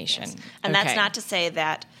discrimination. Yes. And that's not to say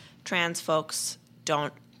that trans folks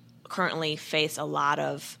don't currently face a lot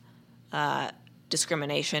of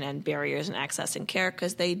discrimination and barriers in accessing care,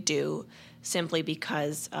 because they do, simply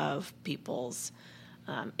because of people's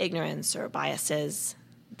ignorance or biases.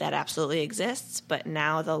 That absolutely exists, but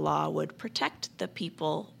now the law would protect the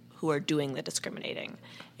people who are doing the discriminating.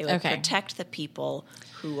 It would protect the people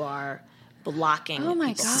who are blocking. Oh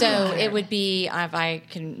my God! So it would be, if I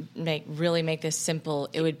can make this simple,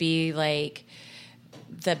 it would be like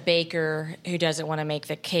the baker who doesn't want to make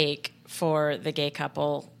the cake for the gay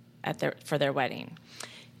couple for their wedding.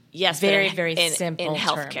 Yes, very simple in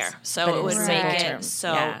healthcare. So it would make it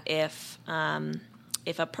so if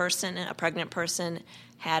a pregnant person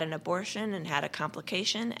had an abortion and had a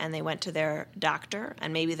complication, and they went to their doctor,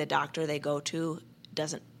 and maybe the doctor they go to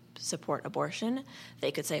doesn't support abortion,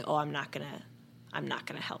 they could say, "Oh, I'm not gonna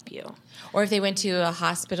help you." Or if they went to a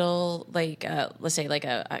hospital, like let's say like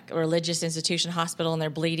a religious institution hospital, and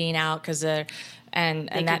they're bleeding out because they're and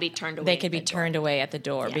they that could be turned away. They could be turned away at the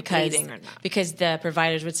door bleeding or not. because the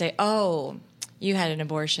providers would say, "Oh, you had an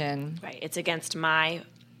abortion." Right. It's against my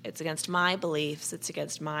beliefs. It's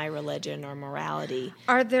against my religion or morality.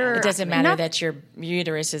 Are there? It doesn't matter that your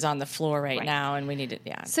uterus is on the floor right now, and we need it.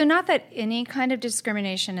 Yeah. So not that any kind of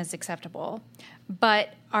discrimination is acceptable, but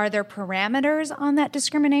are there parameters on that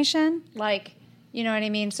discrimination? Like, you know what I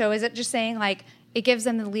mean? So is it just saying like it gives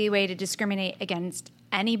them the leeway to discriminate against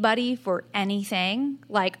anybody for anything?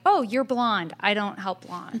 Like, oh, you're blonde, I don't help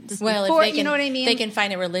blondes. Well, for, if they can, you know what I mean? They can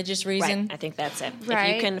find a religious reason. Right. I think that's it. Right.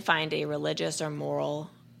 If you can find a religious or moral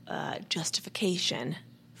justification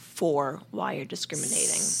for why you're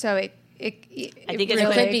discriminating. So I think it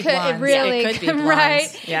really could be blondes. It really It could be blondes.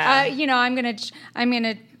 right. Yeah. You know, I'm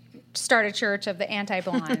gonna start a church of the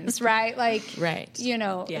anti-blondes, right? Like, Right. You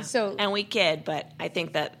know, Yeah. so and we kid, but I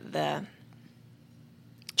think that the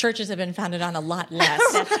churches have been founded on a lot less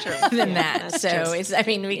that's true than that. That's So true. it's, I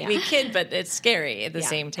mean, we kid, but it's scary at the Yeah,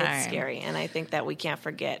 same time. It's scary, and I think that we can't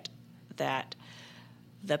forget that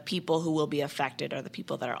the people who will be affected are the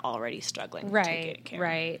people that are already struggling to get care.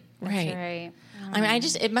 Right. That's Right. right. I mean,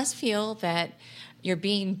 it must feel that you're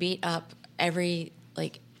being beat up every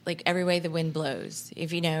way the wind blows.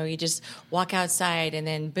 If you just walk outside and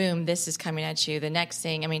then boom, this is coming at you. The next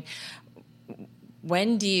thing, I mean,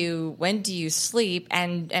 when do you sleep?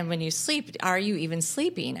 And when you sleep, are you even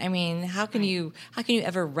sleeping? I mean, how can you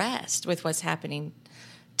ever rest with what's happening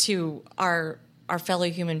to our fellow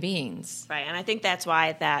human beings? Right, and I think that's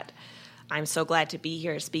why that I'm so glad to be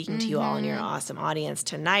here speaking to you all and your awesome audience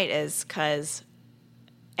tonight, is because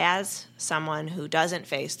as someone who doesn't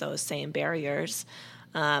face those same barriers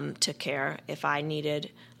to care, if I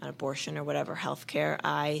needed an abortion or whatever health care,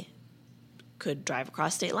 I could drive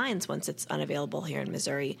across state lines once it's unavailable here in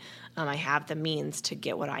Missouri. I have the means to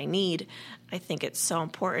get what I need. I think it's so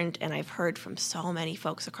important, and I've heard from so many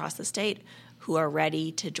folks across the state who are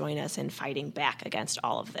ready to join us in fighting back against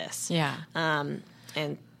all of this. Yeah.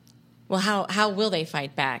 And Well, how will they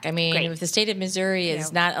fight back? I mean, Great. if the state of Missouri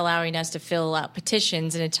is not allowing us to fill out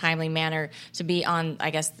petitions in a timely manner to be on, I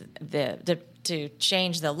guess, to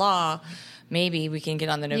change the law, maybe we can get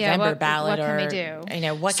on the November ballot. What can we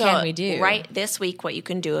do? What can we do? Right this week, what you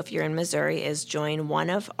can do if you're in Missouri is join one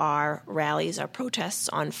of our rallies, our protests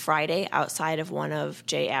on Friday outside of one of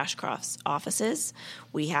Jay Ashcroft's offices.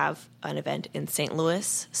 We have an event in St.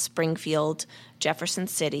 Louis, Springfield, Jefferson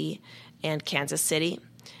City, and Kansas City.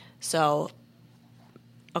 So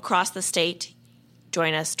across the state,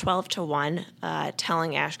 join us 12 to 1,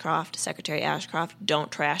 telling Secretary Ashcroft,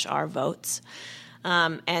 don't trash our votes.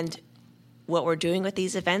 And what we're doing with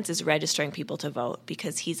these events is registering people to vote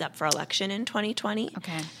because he's up for election in 2020.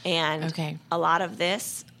 Okay. And a lot of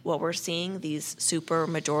this, what we're seeing, these super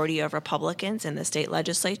majority of Republicans in the state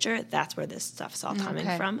legislature, that's where this stuff's all coming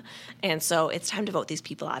from. And so it's time to vote these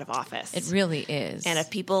people out of office. It really is. And if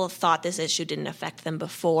people thought this issue didn't affect them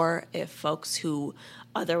before, if folks who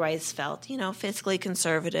otherwise felt, fiscally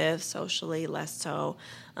conservative, socially less so,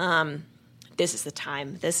 this is the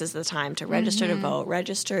time. This is the time to register to vote.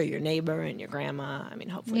 Register your neighbor and your grandma. I mean,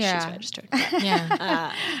 hopefully she's registered.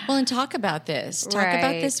 Yeah. Well, and talk about this. Talk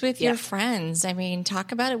about this with your friends. I mean,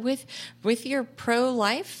 talk about it with your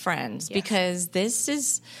pro-life friends because this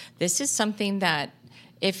is something that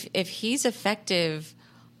if he's effective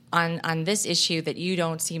on this issue that you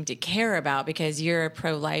don't seem to care about because you're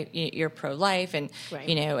pro-life and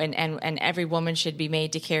and every woman should be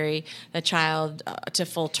made to carry a child to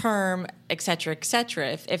full term, et cetera, et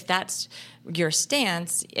cetera. If that's your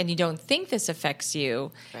stance and you don't think this affects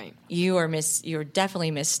you, you're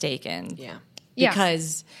definitely mistaken. Yeah.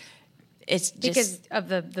 Because it's just because of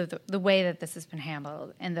the way that this has been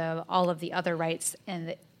handled and all of the other rights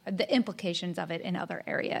and the implications of it in other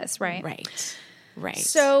areas, right? Right.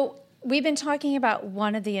 So we've been talking about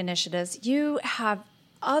one of the initiatives. You have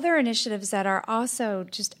other initiatives that are also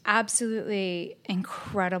just absolutely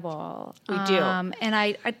incredible. We do. And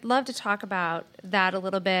I'd love to talk about that a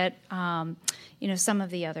little bit, some of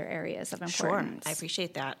the other areas of importance. Sure, I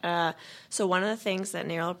appreciate that. So one of the things that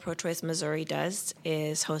NARAL Pro-Choice Missouri does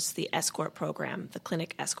is host the Escort program, the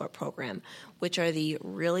Clinic Escort program, which are the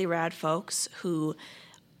really rad folks who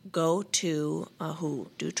go to who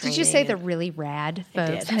do training. Did you say the really rad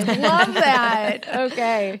folks? I did. I love that.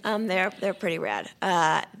 Okay. They're pretty rad.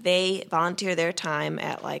 They volunteer their time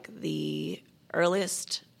at like the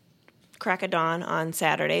earliest crack of dawn on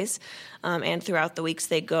Saturdays, and throughout the weeks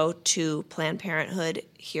they go to Planned Parenthood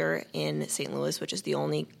here in St. Louis, which is the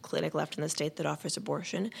only clinic left in the state that offers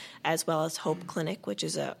abortion, as well as Hope Clinic, which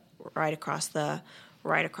is right across the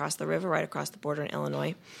river, right across the border in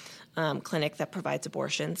Illinois, clinic that provides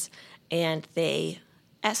abortions. And they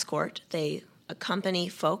accompany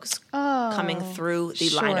folks coming through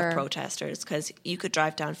the line of protesters, because you could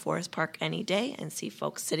drive down Forest Park any day and see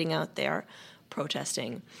folks sitting out there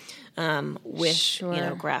protesting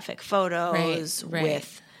with graphic photos,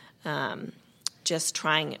 with just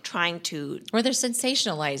trying to, or they're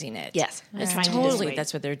sensationalizing it. Yes, totally.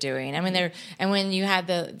 That's what they're doing. I mean, when you had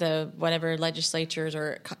the whatever legislatures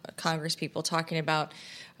or Congress people talking about,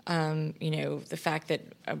 the fact that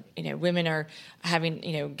women are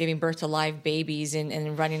having giving birth to live babies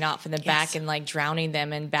and running off in the back and like drowning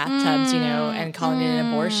them in bathtubs, and calling it an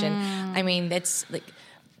abortion. I mean, that's like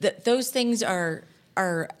those things are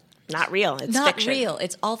not real. It's not fiction. real.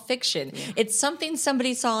 It's all fiction. Yeah. It's something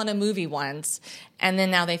somebody saw in a movie once, and then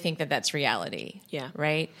now they think that that's reality. Yeah.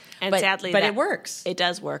 Right? And sadly, it works. It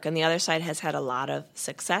does work. And the other side has had a lot of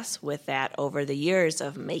success with that over the years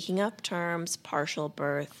of making up terms, partial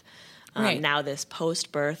birth, now this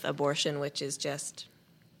post-birth abortion, abortion, which is just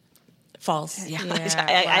false. Yeah.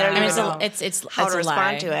 I don't even know how to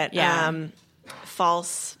respond to it. Yeah.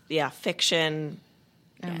 False, fiction.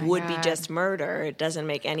 Would be just murder. It doesn't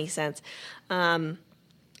make any sense.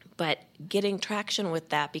 But getting traction with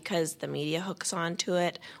that, because the media hooks onto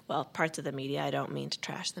it. Well, parts of the media. I don't mean to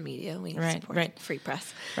trash the media. We support free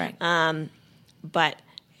press. Right. But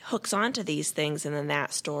hooks onto these things, and then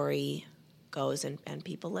that story goes and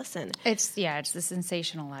people listen. It's the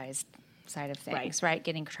sensationalized side of things, right?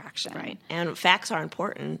 Getting traction. Right. And facts are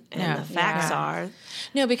important, and the facts are...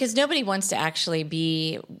 No, because nobody wants to actually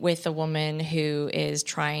be with a woman who is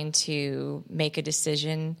trying to make a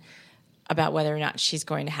decision about whether or not she's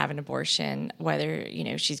going to have an abortion, whether,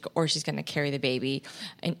 she's going to carry the baby.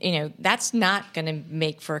 And, that's not going to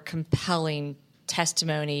make for a compelling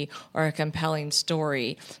testimony or a compelling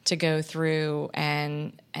story to go through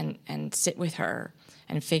and sit with her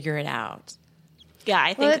and figure it out. Yeah,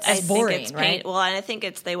 I think it's boring, right? Well, and I think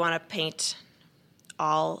they want to paint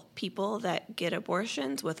all people that get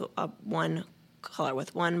abortions with one color,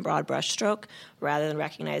 with one broad brush stroke, rather than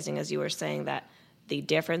recognizing, as you were saying, that the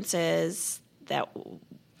difference is that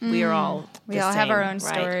we are all we all have our own right?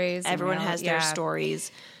 stories. Everyone has their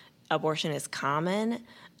stories. Abortion is common.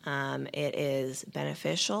 It is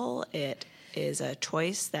beneficial. It is a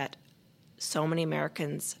choice that so many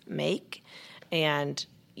Americans make, and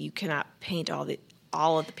you cannot paint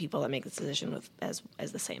all of the people that make this decision as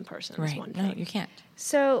the same person. Right. As one No, thing. you can't.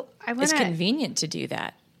 So it's convenient to do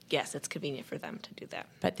that. Yes, it's convenient for them to do that,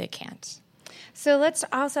 but they can't. So let's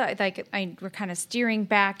also we're kind of steering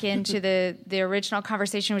back into the original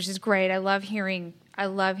conversation, which is great. I love hearing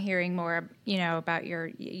more, about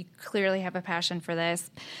you clearly have a passion for this.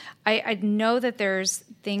 I know that there's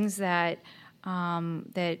things that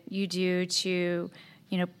that you do to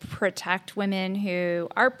protect women who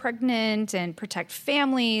are pregnant and protect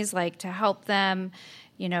families, like to help them,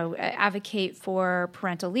 advocate for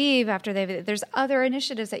parental leave after there's other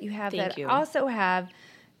initiatives that you have also have,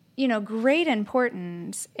 great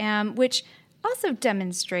importance, which also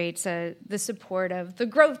demonstrates the support of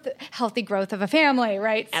the healthy growth of a family,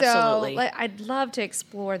 right? Absolutely. So I'd love to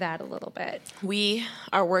explore that a little bit. We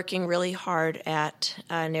are working really hard at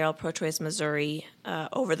NARAL Pro-Choice Missouri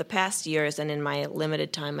over the past years, and in my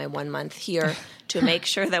limited time, my 1 month here, to make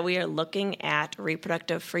sure that we are looking at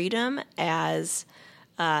reproductive freedom as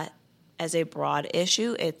a broad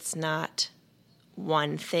issue. It's not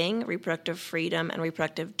one thing. Reproductive freedom and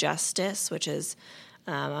reproductive justice, which is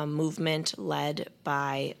a movement led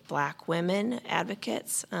by Black women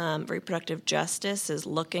advocates. Reproductive justice is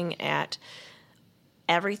looking at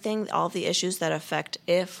everything, all the issues that affect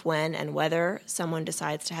if, when, and whether someone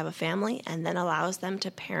decides to have a family, and then allows them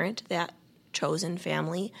to parent that chosen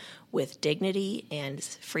family with dignity and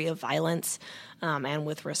free of violence, and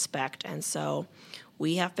with respect. And so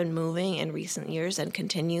we have been moving in recent years and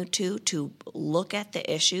continue to look at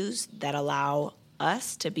the issues that allow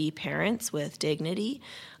us to be parents with dignity,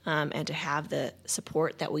 and to have the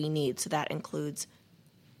support that we need. So that includes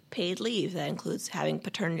paid leave. That includes having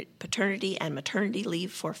paternity and maternity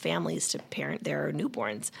leave for families to parent their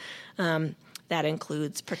newborns. That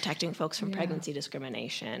includes protecting folks from pregnancy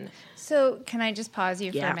discrimination. So can I just pause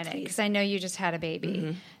you for a minute? Because I know you just had a baby.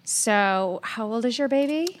 Mm-hmm. So how old is your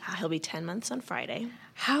baby? He'll be 10 months on Friday.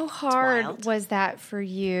 How hard was that for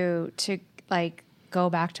you to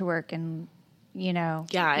go back to work and Yeah.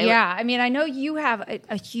 I mean, I know you have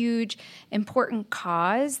a huge, important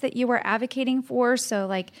cause that you were advocating for. So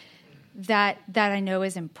like that I know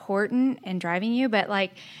is important and driving you, but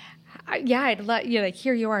like, I'd let you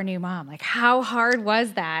here you are, new mom. Like, how hard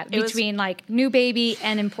was that between like new baby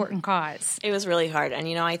and important cause? It was really hard. And,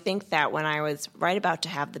 I think that when I was right about to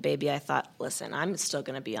have the baby, I thought, listen, I'm still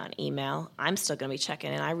going to be on email. I'm still going to be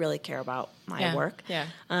checking in. I really care about my work. Yeah.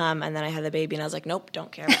 And then I had the baby and I was like, nope,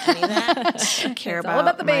 don't care about any of that. I care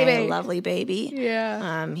about the baby. My lovely baby.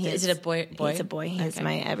 Yeah. Is it a boy? He's a boy. He's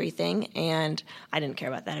my everything. And I didn't care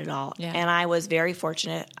about that at all. Yeah. And I was very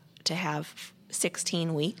fortunate to have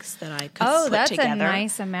 16 weeks that I could put that's together. A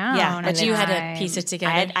nice amount. Yeah, But you had to piece it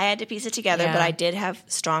together. I had to piece it together, Yeah. but I did have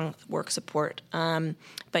strong work support.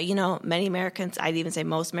 But many Americans, I'd even say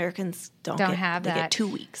most Americans don't have that. They get 2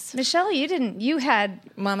 weeks. Michelle, you had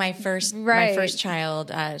Well, my first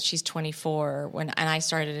child, she's 24 and I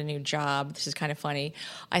started a new job. This is kind of funny.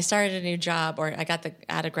 I started a new job, or I got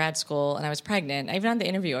out of grad school, and I was pregnant. Even on the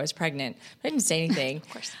interview, I was pregnant. I didn't say anything. Of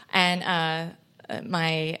course. And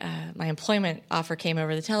my employment offer came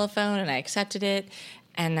over the telephone, and I accepted it.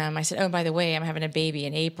 And I said, "Oh, by the way, I'm having a baby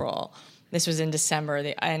in April." This was in December,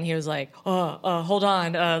 and he was like, hold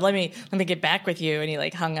on, let me get back with you." And he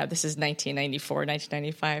like hung up. This is 1994,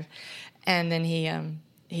 1995, and then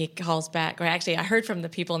he calls back. Or actually, I heard from the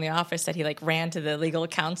people in the office that he like ran to the legal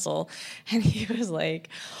counsel, and he was like,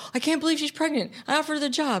 "I can't believe she's pregnant. I offered her the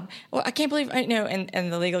job. Well, I can't believe I know."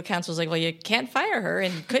 And the legal counsel was like, "Well, you can't fire her.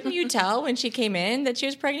 And couldn't you tell when she came in that she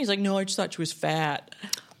was pregnant?" He's like, "No, I just thought she was fat."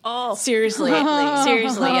 Oh, Seriously,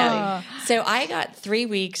 yeah. So I got 3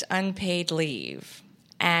 weeks unpaid leave,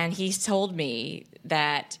 and he told me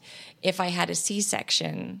that if I had a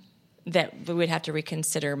C-section, that we would have to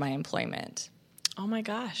reconsider my employment. Oh my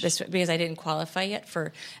gosh! Because I didn't qualify yet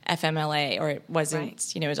for FMLA, or it wasn't.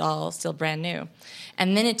 Right. It was all still brand new.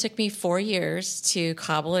 And then it took me 4 years to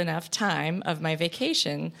cobble enough time of my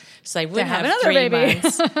vacation so I would have another 3 baby.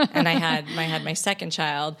 months. And I had my second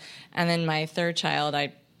child, and then my third child.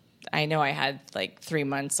 I know I had like 3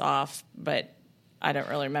 months off, but I don't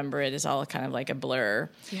really remember it. It's all kind of like a blur.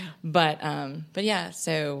 Yeah. But yeah.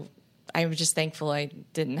 So I was just thankful I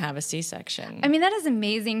didn't have a C-section. I mean, that is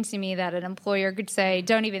amazing to me that an employer could say,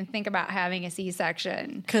 "Don't even think about having a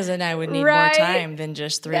C-section." Because then I would need Right? more time than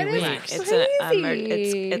just 3 That is weeks.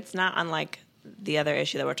 crazy. It's not unlike the other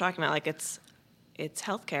issue that we're talking about. Like it's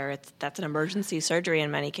healthcare. That's an emergency surgery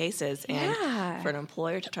in many cases, and Yeah. for an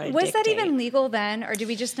employer to try to Was that dictate- even legal then, or did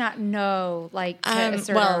we just not know? Like, to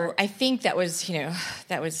assert Well, our- I think that was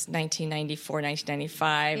 1994,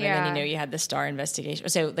 1995, Yeah. and then you had the Starr investigation.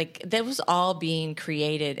 So like that was all being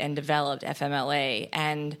created and developed, FMLA,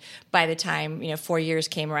 and by the time 4 years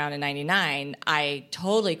came around in '99, I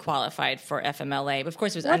totally qualified for FMLA. But of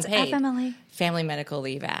course, it was What's unpaid. FMLA? Family Medical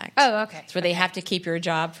Leave Act. Oh, okay. It's where they have to keep your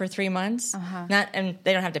job for 3 months. And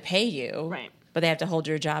they don't have to pay you, Right. but they have to hold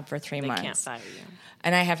your job for 3 They months. can't fire you.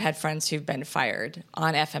 And I have had friends who've been fired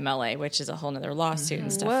on FMLA, which is a whole nother lawsuit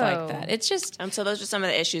and stuff Whoa. like that. It's just So those are some of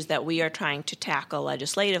the issues that we are trying to tackle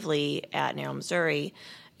legislatively at Narrow, Missouri.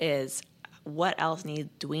 Is what else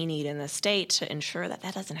do we need in the state to ensure that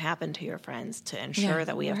doesn't happen to your friends? To ensure Yeah.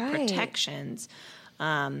 that we have Right. protections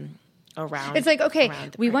around. It's like, okay,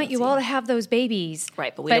 around the we want you pregnancy. all to have those babies,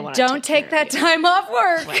 Right, but we don't wanna don't take take care that of you. time off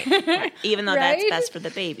work. Right. Even though Right? that's best for the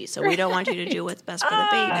baby, so we don't want you to do what's best for the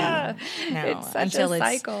baby. no, It's such a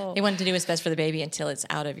cycle. They want to do what's best for the baby until it's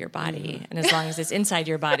out of your body, and as long as it's inside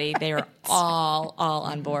your body, they are all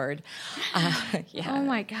on board. Yeah. Oh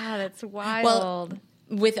my God, it's wild. Well,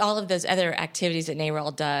 with all of those other activities that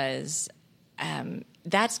NARAL does,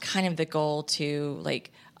 that's kind of the goal to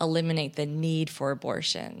like eliminate the need for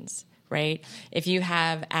abortions. Right? If you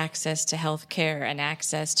have access to health care and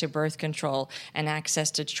access to birth control and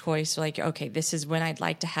access to choice, like, okay, this is when I'd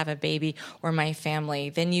like to have a baby or my family,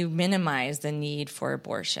 then you minimize the need for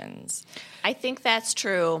abortions. I think that's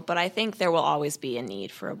true, but I think there will always be a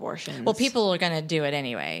need for abortions. Well, people are going to do it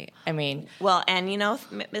anyway. I mean, Well, and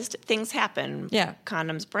things happen. Yeah.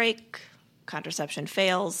 Condoms break, contraception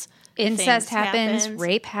fails, Incest things happens,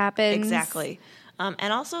 rape happens. Exactly.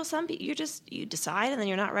 And also, some people, you decide, and then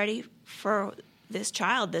you're not ready for this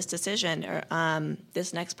child, this decision, or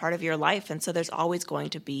this next part of your life, and so there's always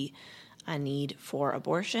going to be a need for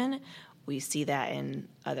abortion. We see that in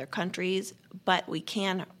other countries, but we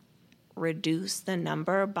can reduce the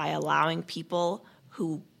number by allowing people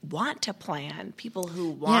who want to plan, people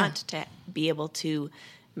who want to be able to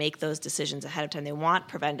make those decisions ahead of time. They want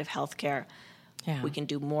preventive health care. Yeah. We can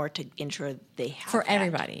do more to ensure they have for that.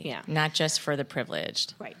 everybody, Yeah. not just for the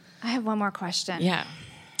privileged. Right. I have one more question. Yeah.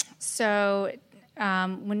 So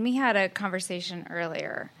when we had a conversation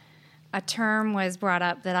earlier, a term was brought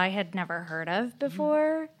up that I had never heard of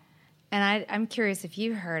before, and I'm curious if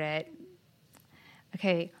you heard it.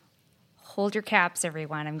 Okay, hold your caps,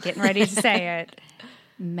 everyone. I'm getting ready to say it.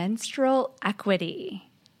 Menstrual equity.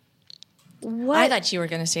 What? I thought you were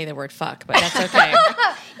going to say the word fuck, but that's okay.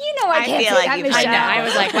 I can't feel say like that, you Michelle. I know. I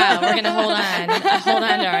was like, wow, we're going to hold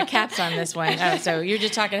on to our caps on this one. Oh, so you're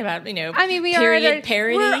just talking about, we period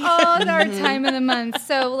parody? We're all at our time of the month.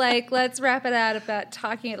 So, let's wrap it out about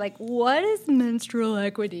talking, what is menstrual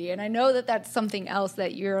equity? And I know that that's something else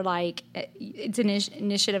that you're it's an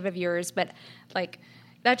initiative of yours, but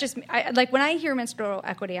that just, when I hear menstrual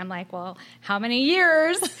equity, I'm like, well, how many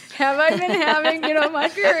years have I been having, my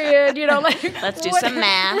period? Let's do some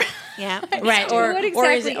math. Yeah. Right. Or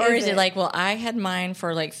is it like, well, I had mine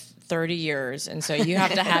for 30 years, and so you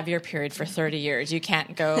have to have your period for 30 years. You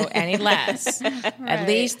can't go any less, at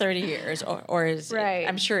least 30 years, or is right.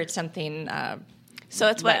 I'm sure it's something. So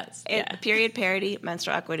it's period parity,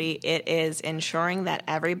 menstrual equity. It is ensuring that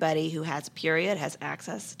everybody who has a period has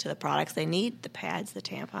access to the products they need, the pads, the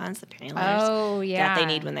tampons, the panty liners that they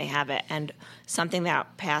need when they have it. And something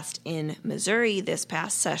that passed in Missouri this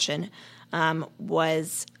past session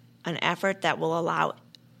was an effort that will allow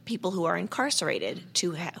people who are incarcerated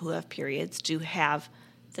who have periods to have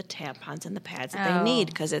the tampons and the pads that they need,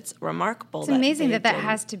 because it's remarkable. It's amazing that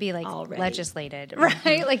has to be legislated,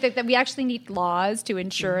 right? That we actually need laws to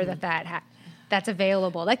ensure that's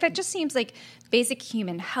available. That just seems like basic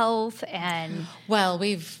human health. And well,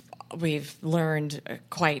 we've learned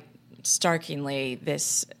quite starkly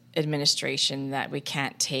this administration that we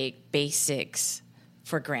can't take basics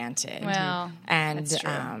for granted. Well, that's true.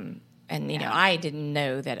 And, I didn't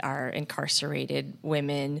know that our incarcerated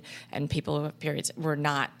women and people who have periods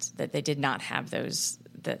that they did not have those,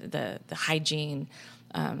 the hygiene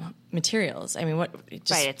materials. I mean,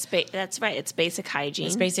 that's right. It's basic hygiene.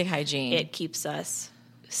 It's basic hygiene. It keeps us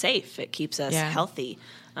safe. It keeps us healthy.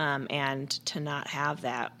 And to not have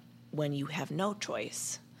that when you have no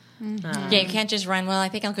choice. Mm-hmm. You can't just run. Well, I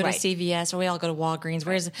think I'll go to CVS, or we all go to Walgreens.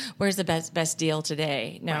 Where's the best deal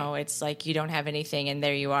today? No, it's like you don't have anything, and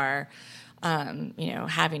there you are,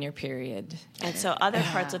 having your period. And so, other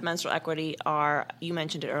parts of menstrual equity are, you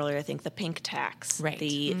mentioned it earlier, I think, the pink tax, right?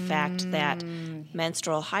 The fact that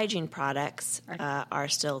menstrual hygiene products are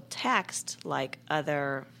still taxed like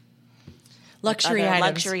other. Luxury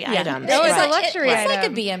items. No, it's a luxury item. It's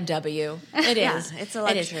like a BMW. It is. It's a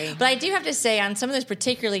luxury. It is. But I do have to say, on some of those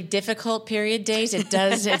particularly difficult period days,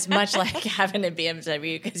 it's much like having a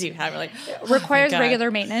BMW, because you have requires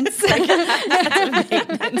regular maintenance.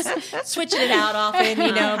 Maintenance. Switching it out often,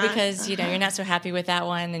 because you're not so happy with that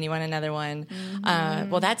one and you want another one.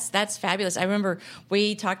 Well, that's fabulous. I remember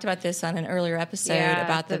we talked about this on an earlier episode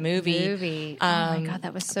about the movie. Oh my God,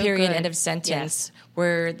 that was so Period, good. End of Sentence,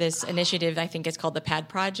 where this initiative, I think it's called the PAD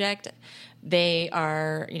Project. They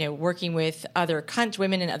are, working with other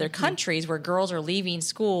women in other countries where girls are leaving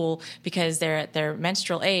school because they're at their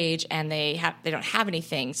menstrual age and they don't have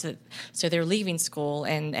anything, so they're leaving school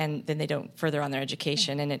and then they don't further on their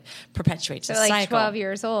education, and it perpetuates the cycle. 12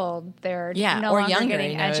 years old, they're no longer younger,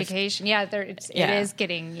 getting education. It is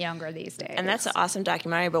getting younger these days. And that's an awesome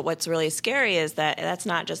documentary. But what's really scary is that that's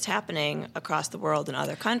not just happening across the world in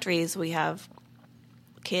other countries. We have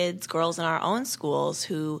girls in our own schools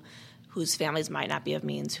whose families might not be of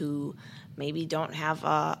means, who maybe don't have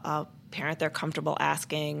a parent they're comfortable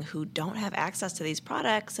asking, who don't have access to these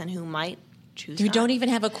products, and who might choose who don't even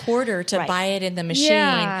have a quarter to buy it in the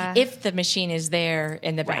machine if the machine is there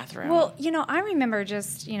in the bathroom. Well, I remember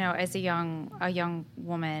just, as a young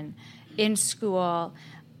woman in school,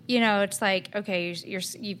 it's like, okay,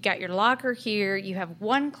 you've got your locker here. You have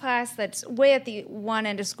one class that's way at the one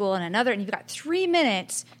end of school and another, and you've got 3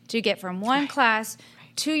 minutes to get from one class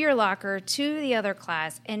to your locker to the other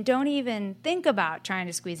class, and don't even think about trying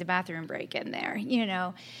to squeeze a bathroom break in there,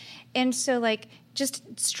 And so,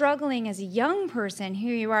 just struggling as a young person,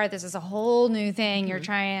 here you are, this is a whole new thing you're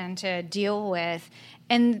trying to deal with,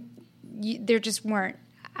 and there just weren't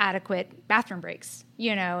adequate bathroom breaks,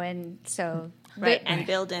 and so... Right, and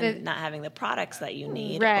build in not having the products that you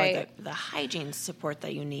need, or the hygiene support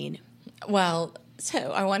that you need. Well,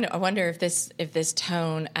 so I wonder if this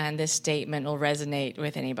tone and this statement will resonate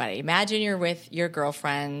with anybody. Imagine you're with your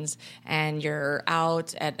girlfriends and you're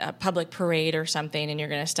out at a public parade or something, and you're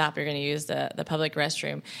going to stop. You're going to use the public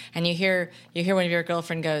restroom, and you hear one of your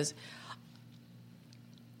girlfriend goes,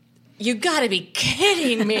 "You got to be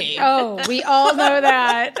kidding me!" Oh, we all know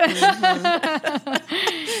that.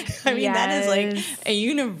 I mean, that is like a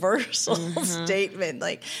universal statement.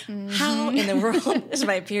 How in the world is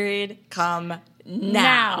my period come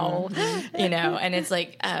now. And it's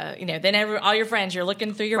like, then all your friends, you're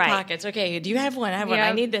looking through your pockets. Okay, do you have one? I have one.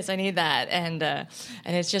 I need this. I need that. And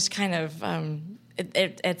it's just kind of,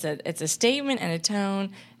 it's a statement and a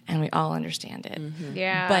tone, and we all understand it. Mm-hmm.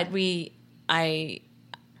 Yeah. But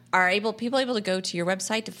people able to go to your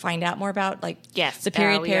website to find out more about the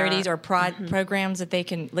period parodies or programs that they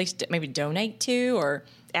can at least maybe donate to or...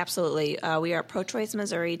 Absolutely. We are at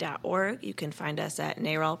prochoicemissouri.org. You can find us at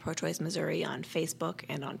NARAL Pro-Choice Missouri on Facebook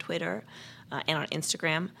and on Twitter and on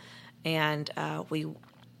Instagram. And we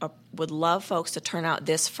would love folks to turn out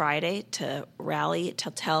this Friday to rally to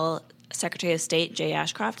tell Secretary of State Jay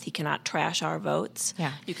Ashcroft he cannot trash our votes.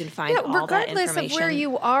 Yeah. You can find all that information. Regardless of where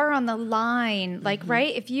you are on the line,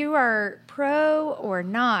 right? If you are pro or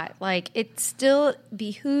not, it still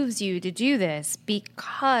behooves you to do this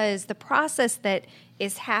because the process that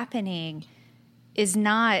is happening is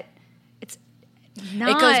not, it's not.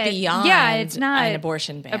 It goes beyond it's not an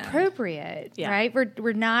abortion ban. Appropriate, right?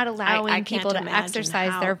 We're not allowing people to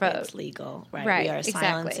exercise their vote. It's legal, right? We are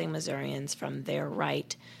silencing Missourians from their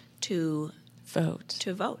right to vote,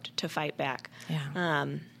 to fight back. Yeah.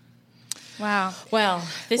 Wow. Well,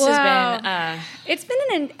 this has been... it's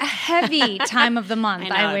been a heavy time of the month,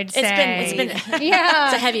 I would say. It's been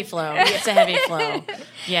it's a heavy flow. It's a heavy flow.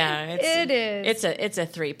 Yeah. It is. It's a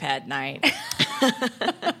 3-pad night.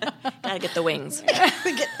 Gotta get the wings.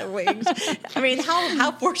 Get the wings. I mean,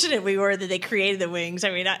 how fortunate we were that they created the wings. I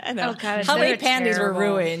mean, I know how many panties were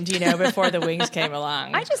ruined, before the wings came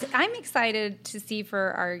along. I'm excited to see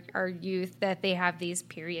for our youth that they have these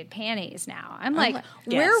period panties now. I'm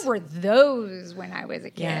where were those when I was a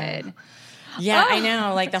kid? Yeah, I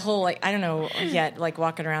know. The whole I don't know yet.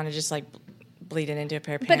 Walking around and just bleeding into a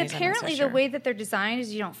pair of panties. But apparently the way that they're designed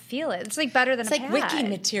is you don't feel it. It's better than a pad. It's wiki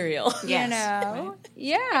material. Right?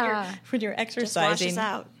 Yeah. When you're exercising. Just wash us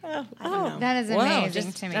out. Oh, that is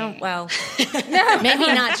amazing to me. Maybe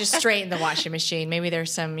not just straight in the washing machine. Maybe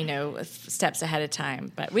there's some, steps ahead of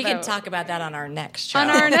time. But we can talk about that on our next show.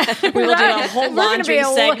 We will do a whole laundry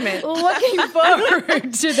segment. Looking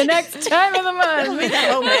forward to the next time of the month.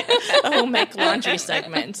 The home ec laundry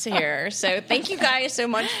segment here. So thank you guys so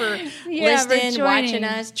much for listening, watching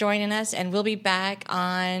us, joining us, and we'll be back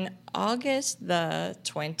on August the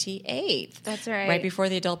 28th. That's right. Right before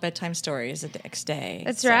the adult bedtime stories the next day.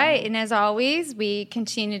 That's right. And as always, we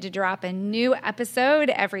continue to drop a new episode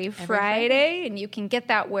every Friday, and you can get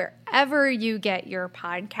that wherever you get your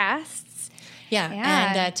podcasts.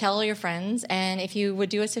 Yeah. And tell all your friends. And if you would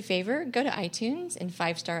do us a favor, go to iTunes and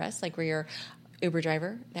 5-star us like we're your Uber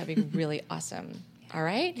driver. That would be really awesome. All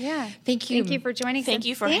right? Yeah. Thank you. Thank you for joining us. Thank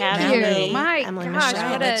you for having me. My Emily gosh,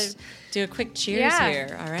 Michelle. what Let's do a quick cheers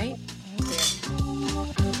here. All right?